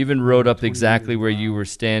 cool. You even wrote up exactly where you were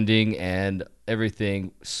standing and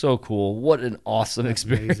everything. So cool. What an awesome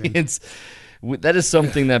experience. That is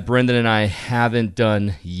something that Brendan and I haven't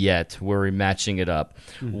done yet. We're matching it up.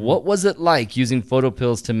 What was it like using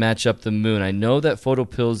PhotoPills to match up the moon? I know that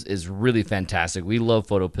PhotoPills is really fantastic. We love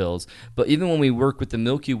PhotoPills. But even when we work with the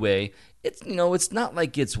Milky Way, it's not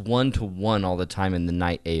like it's 1-to-1 all the time in the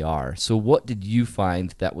night AR. So what did you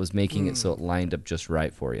find that was making it so it lined up just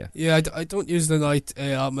right for you? Yeah, I don't use the night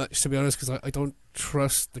AR much, to be honest, because I don't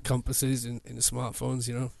trust the compasses in the smartphones,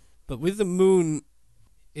 you know. But with the moon,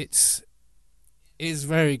 it's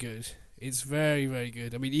very good. It's very, very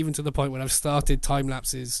good. I mean, even to the point when I've started time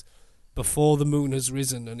lapses before the moon has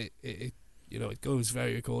risen, and it goes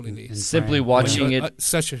very accordingly. Simply watching it.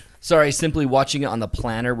 Simply watching it on the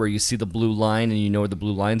planner where you see the blue line and you know where the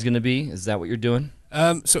blue line's going to be. Is that what you're doing?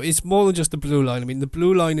 So it's more than just the blue line. I mean, the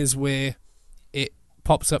blue line is where it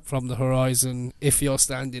pops up from the horizon if you're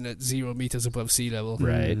standing at 0 meters above sea level.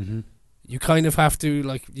 Right. You kind of have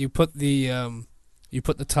to you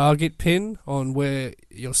put the target pin on where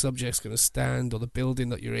your subject's going to stand or the building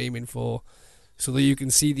that you're aiming for, so that you can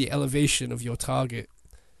see the elevation of your target.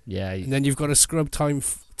 Yeah. And then you've got to scrub time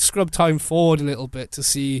forward a little bit to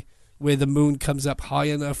see where the moon comes up high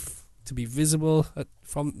enough to be visible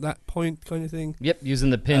from that point, kind of thing. Yep, using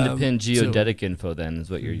the pin-to-pin geodetic info then is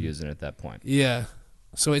what you're using at that point. Yeah.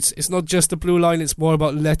 So it's not just the blue line, it's more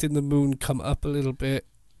about letting the moon come up a little bit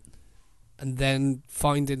and then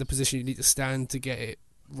finding the position you need to stand to get it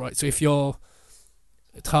right. So if your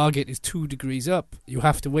target is 2 degrees up, you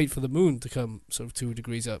have to wait for the moon to come sort of 2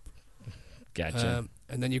 degrees up. Gotcha.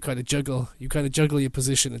 And then you kind of juggle your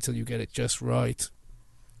position until you get it just right.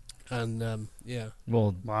 And yeah.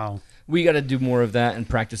 Well, wow. We got to do more of that and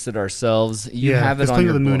practice it ourselves. You have it on playing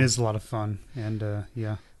your with the moon blog. is a lot of fun, and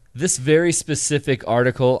yeah. This very specific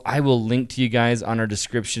article, I will link to you guys on our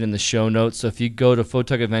description in the show notes. So if you go to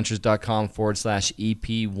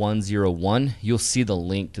photogadventures.com/EP101, you'll see the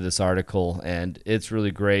link to this article, and it's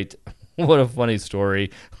really great. What a funny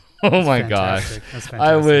story. Oh my gosh. That's fantastic.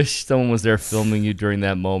 I wish someone was there filming you during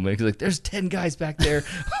that moment. 'Cause like, there's 10 guys back there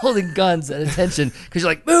holding guns at attention because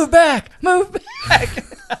you're like, move back.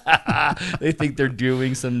 They think they're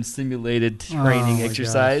doing some simulated training my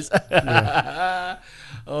exercise. Yeah.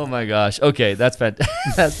 Oh my gosh. Okay, that's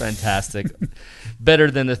that's fantastic.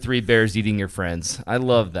 Better than the 3 bears eating your friends. I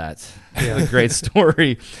love that. A great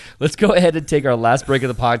story. Let's go ahead and take our last break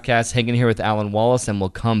of the podcast, hanging here with Alan Wallace, and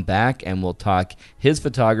we'll come back and we'll talk his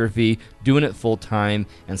photography, doing it full time,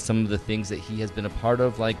 and some of the things that he has been a part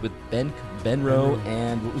of, like with Benro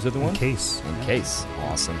and what was the other one? Case. And Case.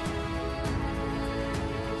 Awesome.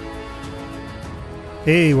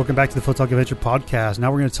 Hey, welcome back to the Photog Adventure Podcast.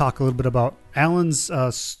 Now we're going to talk a little bit about Alan's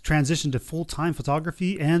transition to full-time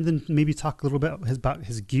photography, and then maybe talk a little bit about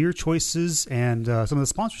his gear choices and some of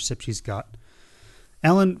the sponsorships he's got.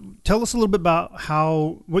 Alan, tell us a little bit about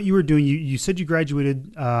what you were doing. You said you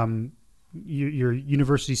graduated your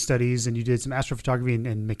university studies, and you did some astrophotography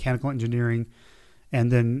and mechanical engineering.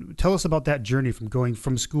 And then tell us about that journey from going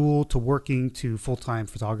from school to working to full-time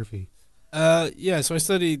photography. Yeah, so I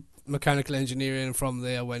studied mechanical engineering, and from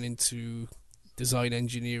there I went into design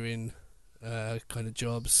engineering kind of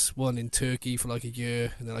jobs. One in Turkey for like a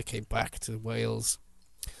year, and then I came back to Wales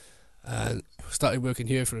and started working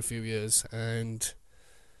here for a few years. And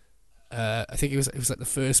I think it was like the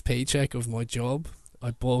first paycheck of my job,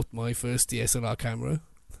 I bought my first DSLR camera.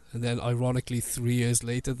 And then, ironically, 3 years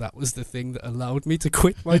later, that was the thing that allowed me to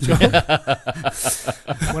quit my job.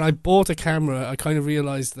 When I bought a camera, I kind of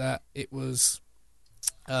realized that it was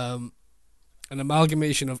an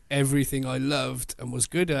amalgamation of everything I loved and was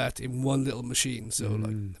good at in one little machine. So,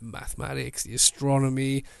 like the mathematics, the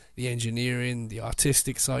astronomy, the engineering, the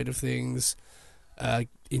artistic side of things,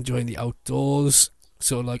 enjoying the outdoors.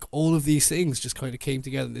 So, like, all of these things just kind of came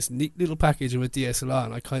together in this neat little package of a DSLR,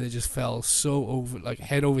 and I kind of just fell so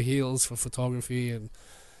head over heels for photography. And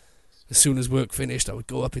as soon as work finished, I would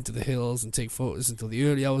go up into the hills and take photos until the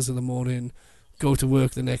early hours of the morning, go to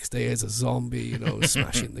work the next day as a zombie,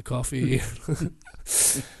 smashing the coffee.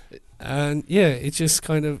 And, yeah, it just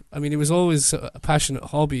kind of, it was always a passionate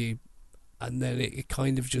hobby, and then it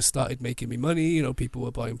kind of just started making me money. People were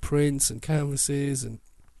buying prints and canvases, and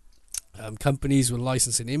companies were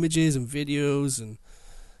licensing images and videos, and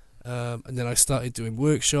then I started doing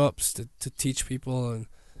workshops to teach people and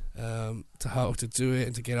to how to do it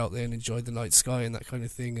and to get out there and enjoy the night sky and that kind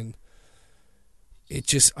of thing. And it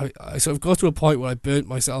just I sort of got to a point where I burnt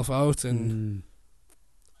myself out, and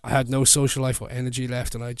I had no social life or energy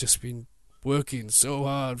left, and I'd just been working so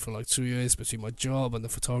hard for like 2 years between my job and the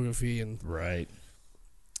photography. And right,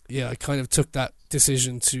 yeah, I kind of took that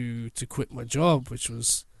decision to quit my job, which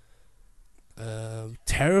was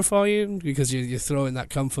terrifying, because you're throwing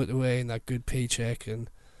that comfort away and that good paycheck,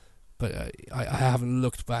 but I haven't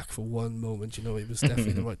looked back for one moment. It was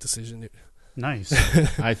definitely the right decision. Nice.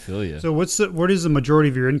 I feel you. So where does the majority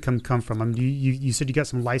of your income come from? You said you got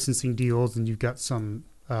some licensing deals, and you've got some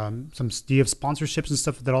do you have sponsorships and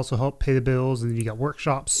stuff that also help pay the bills, and then you got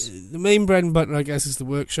workshops? The main bread and butter, I guess, is the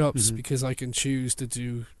workshops, because I can choose to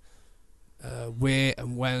do where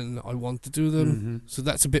and when I want to do them, so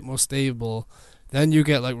that's a bit more stable. Then you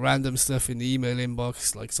get like random stuff in the email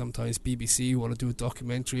inbox, like sometimes BBC want to do a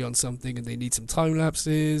documentary on something and they need some time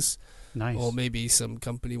lapses. Nice. Or maybe some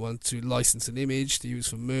company want to license an image to use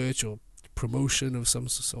for merch or promotion of some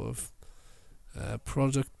sort of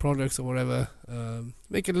product or whatever.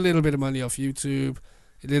 Making a little bit of money off YouTube,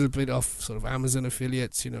 a little bit off sort of Amazon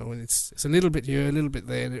affiliates, and it's a little bit here, a little bit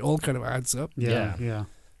there, and it all kind of adds up. Yeah.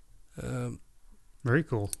 Very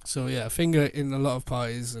cool. So yeah, finger in a lot of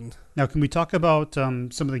pies. And now, can we talk about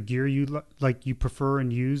some of the gear you prefer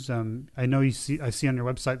and use? I know I see on your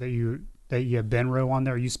website that you have Benro on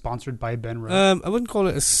there. Are you sponsored by Benro? I wouldn't call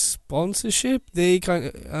it a sponsorship. They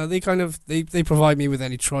they provide me with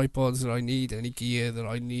any tripods that I need, any gear that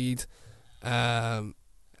I need, and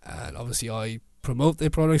obviously I promote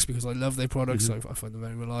their products because I love their products. I find them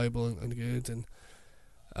very reliable and good. And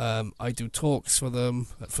I do talks for them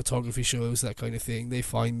at photography shows, that kind of thing. They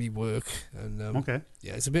find me work, and Okay.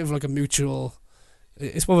 yeah, it's a bit of like a mutual.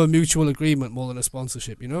 It's more of a mutual agreement more than a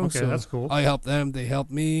sponsorship, you know. Okay, so that's cool. I help them, they help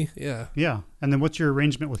me. Yeah. Yeah. And then what's your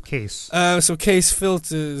arrangement with Case? So Case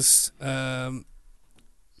Filters,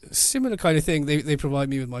 similar kind of thing. They provide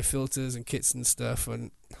me with my filters and kits and stuff,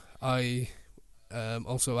 and I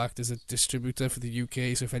also act as a distributor for the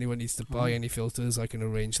UK. So if anyone needs to buy any filters, I can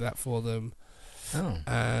arrange that for them. Oh.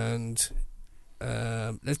 And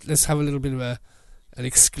let's have a little bit of an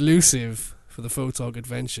exclusive for the Photog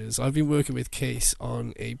Adventures. I've been working with Case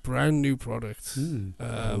on a brand new product,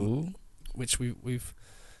 which we've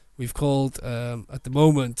called at the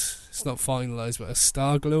moment, it's not finalized, but a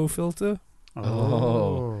Star Glow filter.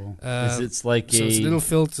 Oh. It's like so it's a little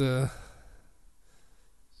filter.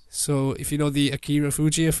 So if you know the Akira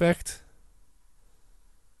Fuji effect,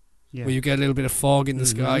 Yeah. where you get a little bit of fog in the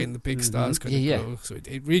sky and the big stars kind of glow. So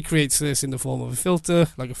it recreates this in the form of a filter,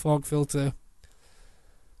 like a fog filter.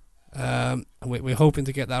 And we're hoping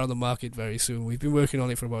to get that on the market very soon. We've been working on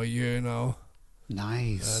it for about a year now.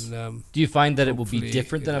 Nice. And Do you find that it will be hopefully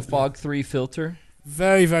different than a it'll be Fog 3 filter?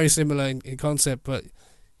 very, very similar in concept, but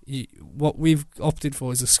what we've opted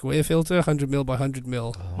for is a square filter, 100mm by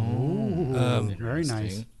 100mm. Oh, very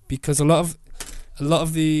nice. Because a lot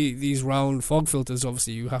of these round fog filters,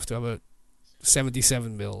 obviously you have to have a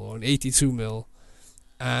 77mm or an 82mm,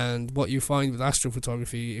 and what you find with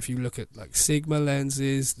astrophotography, if you look at like Sigma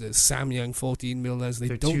lenses, the Samyang 14mm lens, they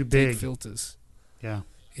They're don't too take big. filters. Yeah.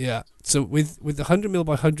 So with the 100mm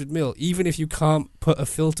by 100mm, even if you can't put a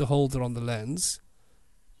filter holder on the lens,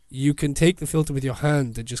 you can take the filter with your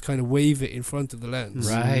hand and just kind of wave it in front of the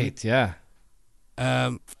lens. Right, yeah.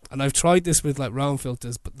 And I've tried this with like round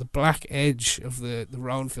filters, but the black edge of the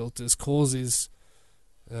round filters causes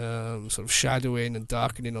sort of shadowing and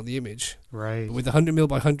darkening on the image. Right. But with the 100mm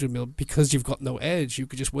by 100mm, because you've got no edge, you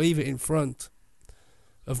could just wave it in front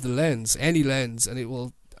of the lens, any lens, and it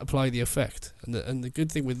will apply the effect. And the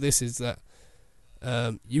good thing with this is that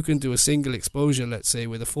you can do a single exposure, let's say,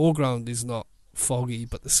 where the foreground is not foggy,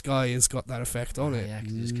 but the sky has got that effect on it. Yeah, you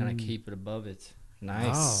can just kind of keep it above it.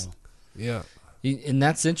 Nice. Wow. Yeah. And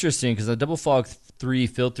that's interesting because the Double Fog 3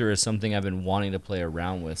 filter is something I've been wanting to play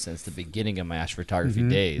around with since the beginning of my astrophotography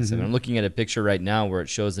days. And I'm looking at a picture right now where it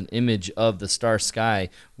shows an image of the star sky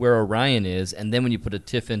where Orion is, and then when you put a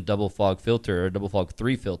Tiffin Double Fog filter or Double Fog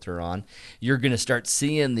 3 filter on, you're going to start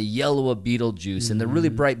seeing the yellow of Betelgeuse and the really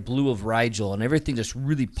bright blue of Rigel, and everything just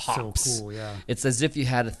really pops. So cool, yeah. It's as if you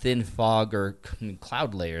had a thin fog or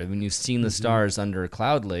cloud layer. When you've seen the stars under a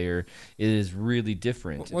cloud layer, it is really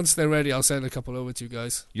different. Once they're ready, I'll send a couple over to you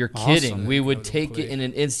guys. You're Awesome. kidding. We would Go to take play. it in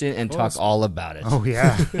an instant and Of talk course. all about it. Oh,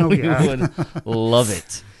 yeah. Oh, We yeah. would love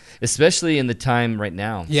it, especially in the time right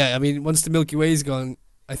now. Yeah, I mean, once the Milky Way's gone,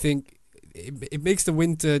 I think it makes the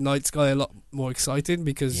winter night sky a lot more exciting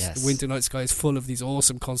because Yes. the winter night sky is full of these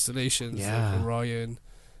awesome constellations Yeah. like Orion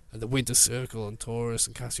and the Winter Circle and Taurus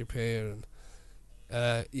and Cassiopeia and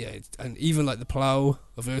and even like the plow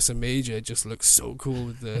of Ursa Major just looks so cool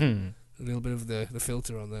with the a little bit of the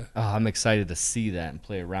filter on there. Oh, I'm excited to see that and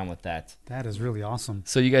play around with that. That is really awesome.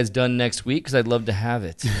 So you guys done next week? Because I'd love to have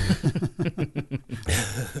it.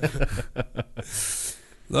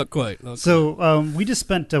 Not quite. Not So we just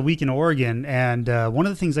spent a week in Oregon, and one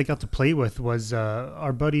of the things I got to play with was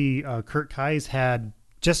our buddy Kurt Kais had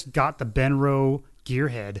just got the Benro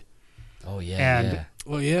Gearhead. Oh, yeah. And yeah.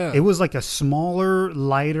 Well, yeah. It was like a smaller,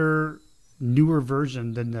 lighter, newer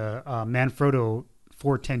version than the Manfrotto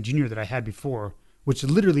 410 Junior that I had before, which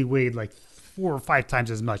literally weighed like 4 or 5 times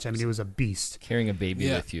as much. I mean, it was a beast. Carrying a baby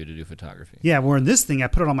Yeah. with you to do photography. Yeah, where in this thing, I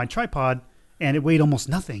put it on my tripod, and it weighed almost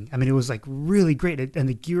nothing. I mean, it was like really great, and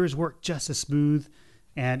the gears worked just as smooth,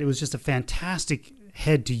 and it was just a fantastic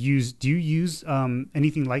head to use. Do you use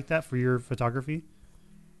anything like that for your photography?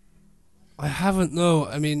 I haven't, no.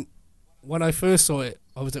 I mean, when I first saw it,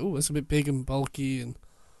 I was like, oh, it's a bit big and bulky,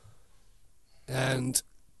 and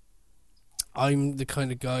I'm the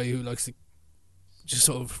kind of guy who likes to just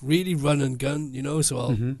sort of really run and gun, you know,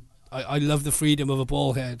 so I love the freedom of a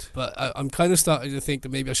ball head, but I'm kind of starting to think that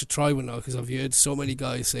maybe I should try one now, because I've heard so many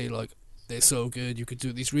guys say, like, they're so good, you could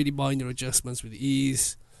do these really minor adjustments with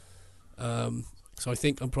ease. So I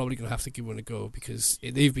think I'm probably going to have to give one a go, because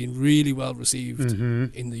they've been really well received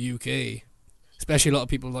in the UK. Especially a lot of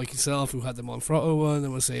people like yourself who had the Manfrotto one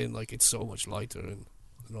and were saying, like, it's so much lighter and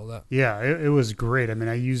all that. Yeah, it was great. I mean,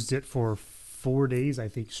 I used it for 4 days, I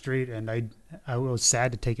think, straight, and I was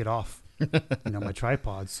sad to take it off, my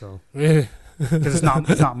tripod. So Really? because it's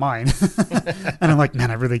not mine, and I'm like, man,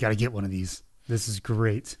 I really got to get one of these. This is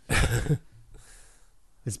great.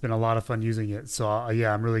 it's been a lot of fun using it. So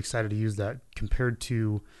yeah, I'm really excited to use that compared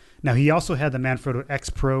to. Now he also had the Manfrotto X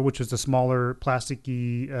Pro, which was the smaller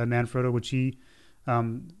plasticky Manfrotto, which he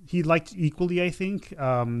liked equally, I think.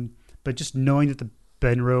 But just knowing that the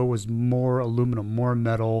Benro was more aluminum, more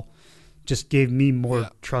metal, just gave me more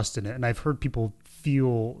trust in it. And I've heard people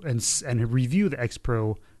feel and review the X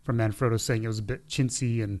Pro from Manfrotto saying it was a bit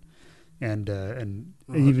chintzy and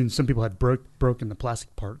even some people had broken the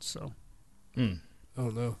plastic parts. So, oh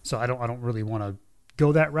no. So I don't really want to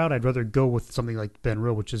go that route. I'd rather go with something like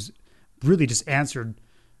Benro, which is really just answered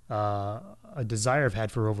a desire I've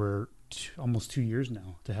had for over almost 2 years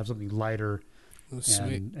now to have something lighter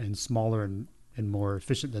and smaller and more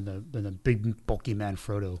efficient than the big bulky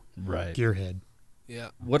Manfrotto gearhead.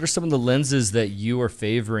 Yeah. What are some of the lenses that you are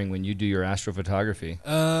favoring when you do your astrophotography?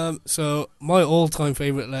 So my all-time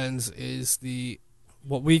favorite lens is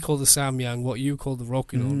what we call the Samyang, what you call the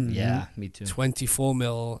Rokinon. Yeah, me too.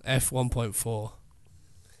 24mm f1.4.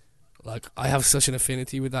 Like, I have such an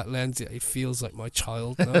affinity with that lens. It feels like my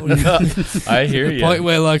child now. I hear you. The point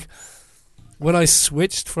where, like, when I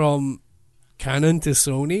switched from Canon to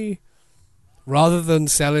Sony, rather than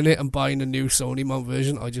selling it and buying a new Sony mount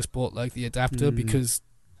version, I just bought like the adapter because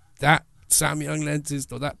that Samyang lens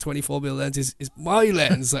or that 24mm lens is my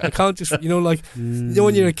lens. Like, I can't just, you know,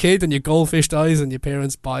 when you're a kid and your goldfish dies and your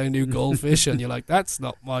parents buy a new goldfish and you're like, that's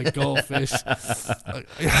not my goldfish.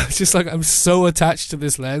 It's just like, I'm so attached to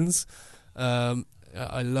this lens.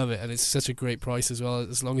 I love it, and it's such a great price as well,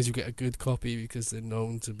 as long as you get a good copy, because they're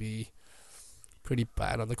known to be pretty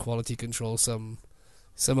bad on the quality control. Some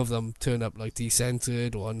of them turn up like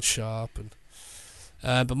decentered or unsharp,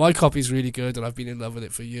 but my copy's really good, and I've been in love with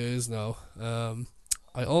it for years now.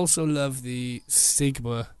 I also love the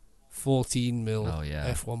Sigma 14mm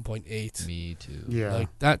f1.8. Me too. Yeah,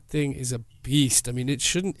 like, that thing is a beast. I mean, it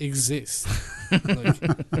shouldn't exist. Like,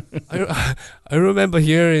 I remember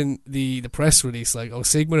hearing the press release, like, oh,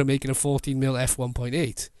 Sigma are making a 14mm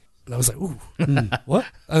f1.8, and I was like, ooh, what?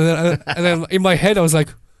 And then in my head I was like,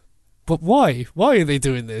 but why? Why are they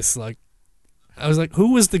doing this? Like, I was like,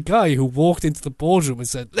 who was the guy who walked into the boardroom and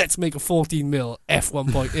said, let's make a 14mm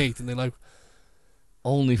f1.8? And they're like,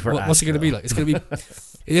 only for what's it going to be like? It's going to be,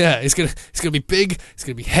 it's going to be big, it's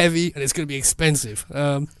going to be heavy, and it's going to be expensive.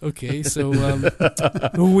 Okay, so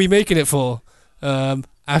who are we making it for?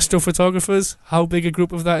 Astrophotographers? How big a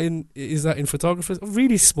group of that is that in photographers? A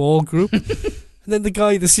really small group. And then the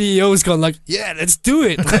CEO has gone like, yeah, let's do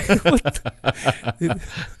it.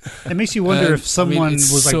 It makes you wonder if someone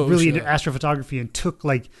was like so really into astrophotography and took,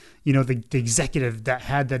 like, you know, the executive that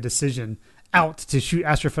had that decision out to shoot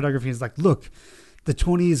astrophotography and is like, look, the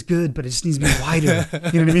 20 is good, but it just needs to be wider.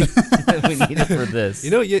 You know what I we mean? need it for this. You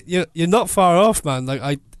know, you're not far off, man.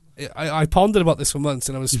 Like, I pondered about this for months,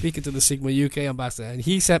 and I was speaking to the Sigma UK ambassador, and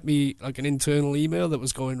he sent me like an internal email that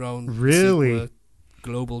was going around Really? Sigma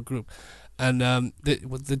global group. And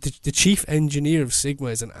the chief engineer of Sigma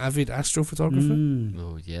is an avid astrophotographer.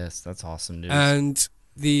 Oh yes, that's awesome news. And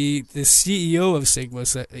the CEO of Sigma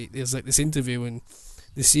there's like this interview, and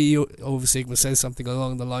the CEO of Sigma says something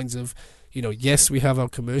along the lines of, you know, yes, we have our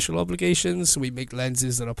commercial obligations, so we make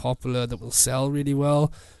lenses that are popular, that will sell really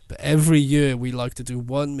well, but every year we like to do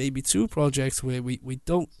one, maybe two projects where we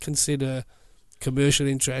don't consider commercial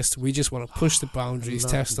interest. We just want to push the boundaries,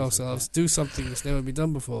 test ourselves, do something that's never been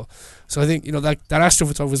done before. So I think, you know, that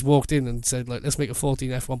astrophotographer walked in and said, like, let's make a 14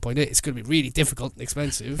 f1.8. It's going to be really difficult and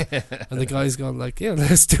expensive. And the guy's gone like, yeah,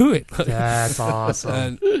 let's do it. Like, That's awesome.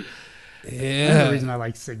 and, That's yeah, the reason I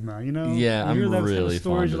like Sigma, you know? Yeah, You hear I'm that really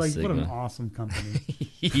story, fond you're of like, what an Sigma. awesome company.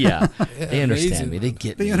 Yeah, they understand amazing, me. They man.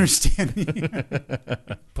 get They me. understand me.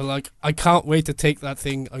 But like, I can't wait to take that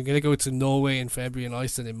thing. I'm gonna go to Norway in February and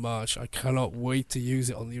Iceland in March. I cannot wait to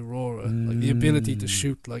use it on the Aurora. Like, the ability to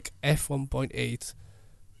shoot like f1.8,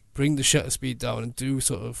 bring the shutter speed down, and do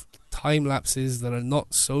sort of time lapses that are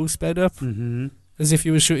not so sped up as if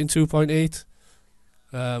you were shooting 2.8.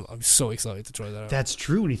 I'm so excited to try that out. That's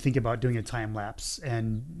true when you think about doing a time lapse,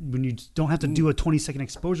 and when you don't have to do a 20-second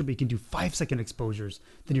exposure, but you can do 5-second exposures,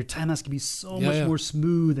 then your time lapse can be so much more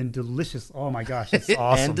smooth and delicious. Oh my gosh, it's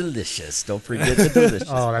awesome. And delicious. Don't forget the delicious.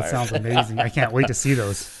 Oh, that part. sounds amazing. I can't wait to see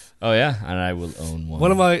those. Oh yeah, and I will own one.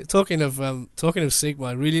 One of my talking of Sigma,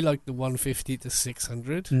 I really like the 150 to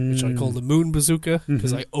 600, which I call the Moon Bazooka,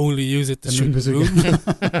 because I only use it to shoot the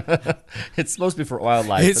moon. It's supposed to be for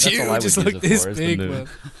wildlife. It's but that's all I huge. would It's use like it this for, is the big, moon.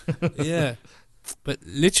 man. Yeah. But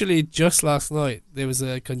literally just last night, there was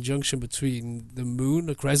a conjunction between the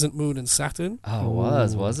moon, a crescent moon, and Saturn. Oh,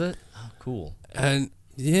 was it? Oh, cool. And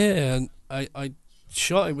yeah, and I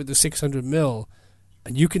shot it with the 600mm,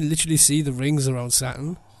 and you can literally see the rings around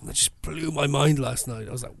Saturn. It just blew my mind last night.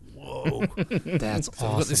 I was like, whoa. That's So awesome.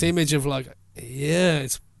 I've got this image of like,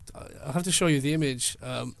 I'll have to show you the image.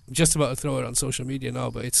 I'm just about to throw it on social media now,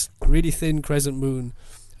 but it's a really thin crescent moon,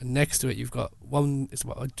 and next to it you've got it's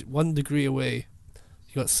about 1 degree away.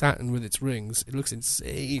 You got Saturn with its rings. It looks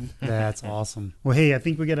insane. That's awesome. Well, hey, I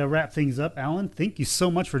think we got to wrap things up. Alan, thank you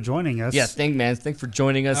so much for joining us. Yeah, thanks for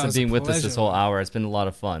joining us That and was a being with us this pleasure. whole hour. It's been a lot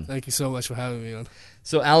of fun. Thank you so much for having me on.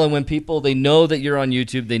 So, Alan, when people, they know that you're on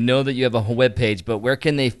YouTube, they know that you have a webpage, but where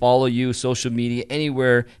can they follow you, social media,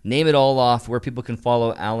 anywhere, name it all off, where people can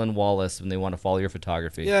follow Alan Wallace when they want to follow your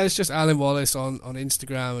photography? Yeah, it's just Alan Wallace on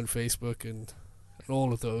Instagram and Facebook and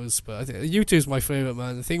all of those. But I think YouTube's my favorite,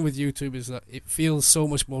 man. The thing with YouTube is that it feels so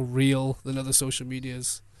much more real than other social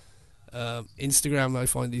medias. Instagram, I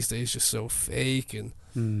find these days just so fake, and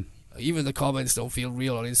even the comments don't feel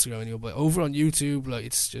real on Instagram anymore. But over on YouTube, like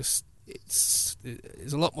it's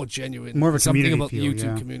a lot more genuine. More of a something community about feel, the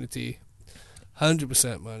YouTube yeah. community.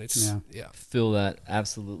 100%, man. It's yeah. Feel that,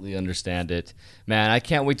 absolutely understand it. Man, I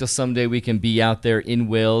can't wait till someday we can be out there in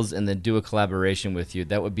Wales and then do a collaboration with you.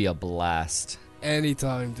 That would be a blast.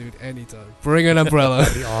 Anytime, dude. Anytime. Bring an umbrella.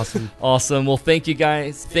 That'd be awesome. Awesome. Well, thank you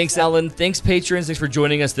guys. Thanks, Alan. Thanks, patrons. Thanks for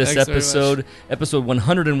joining us this Thanks very episode. Episode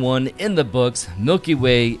 101 in the books. Milky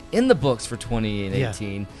Way in the books for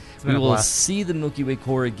 2018. It's been We a will blast. see the Milky Way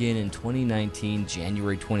core again in 2019,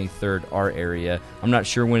 January 23rd, our area. I'm not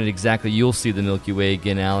sure when exactly you'll see the Milky Way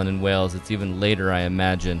again, Alan, in Wales. It's even later, I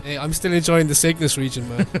imagine. Hey, I'm still enjoying the Cygnus region,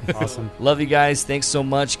 man. Awesome. Love you guys. Thanks so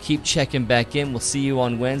much. Keep checking back in. We'll see you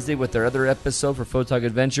on Wednesday with our other episode for Photog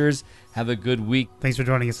Adventures. Have a good week. Thanks for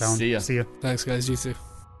joining us, Alan. See ya. See ya. Thanks, guys. You too.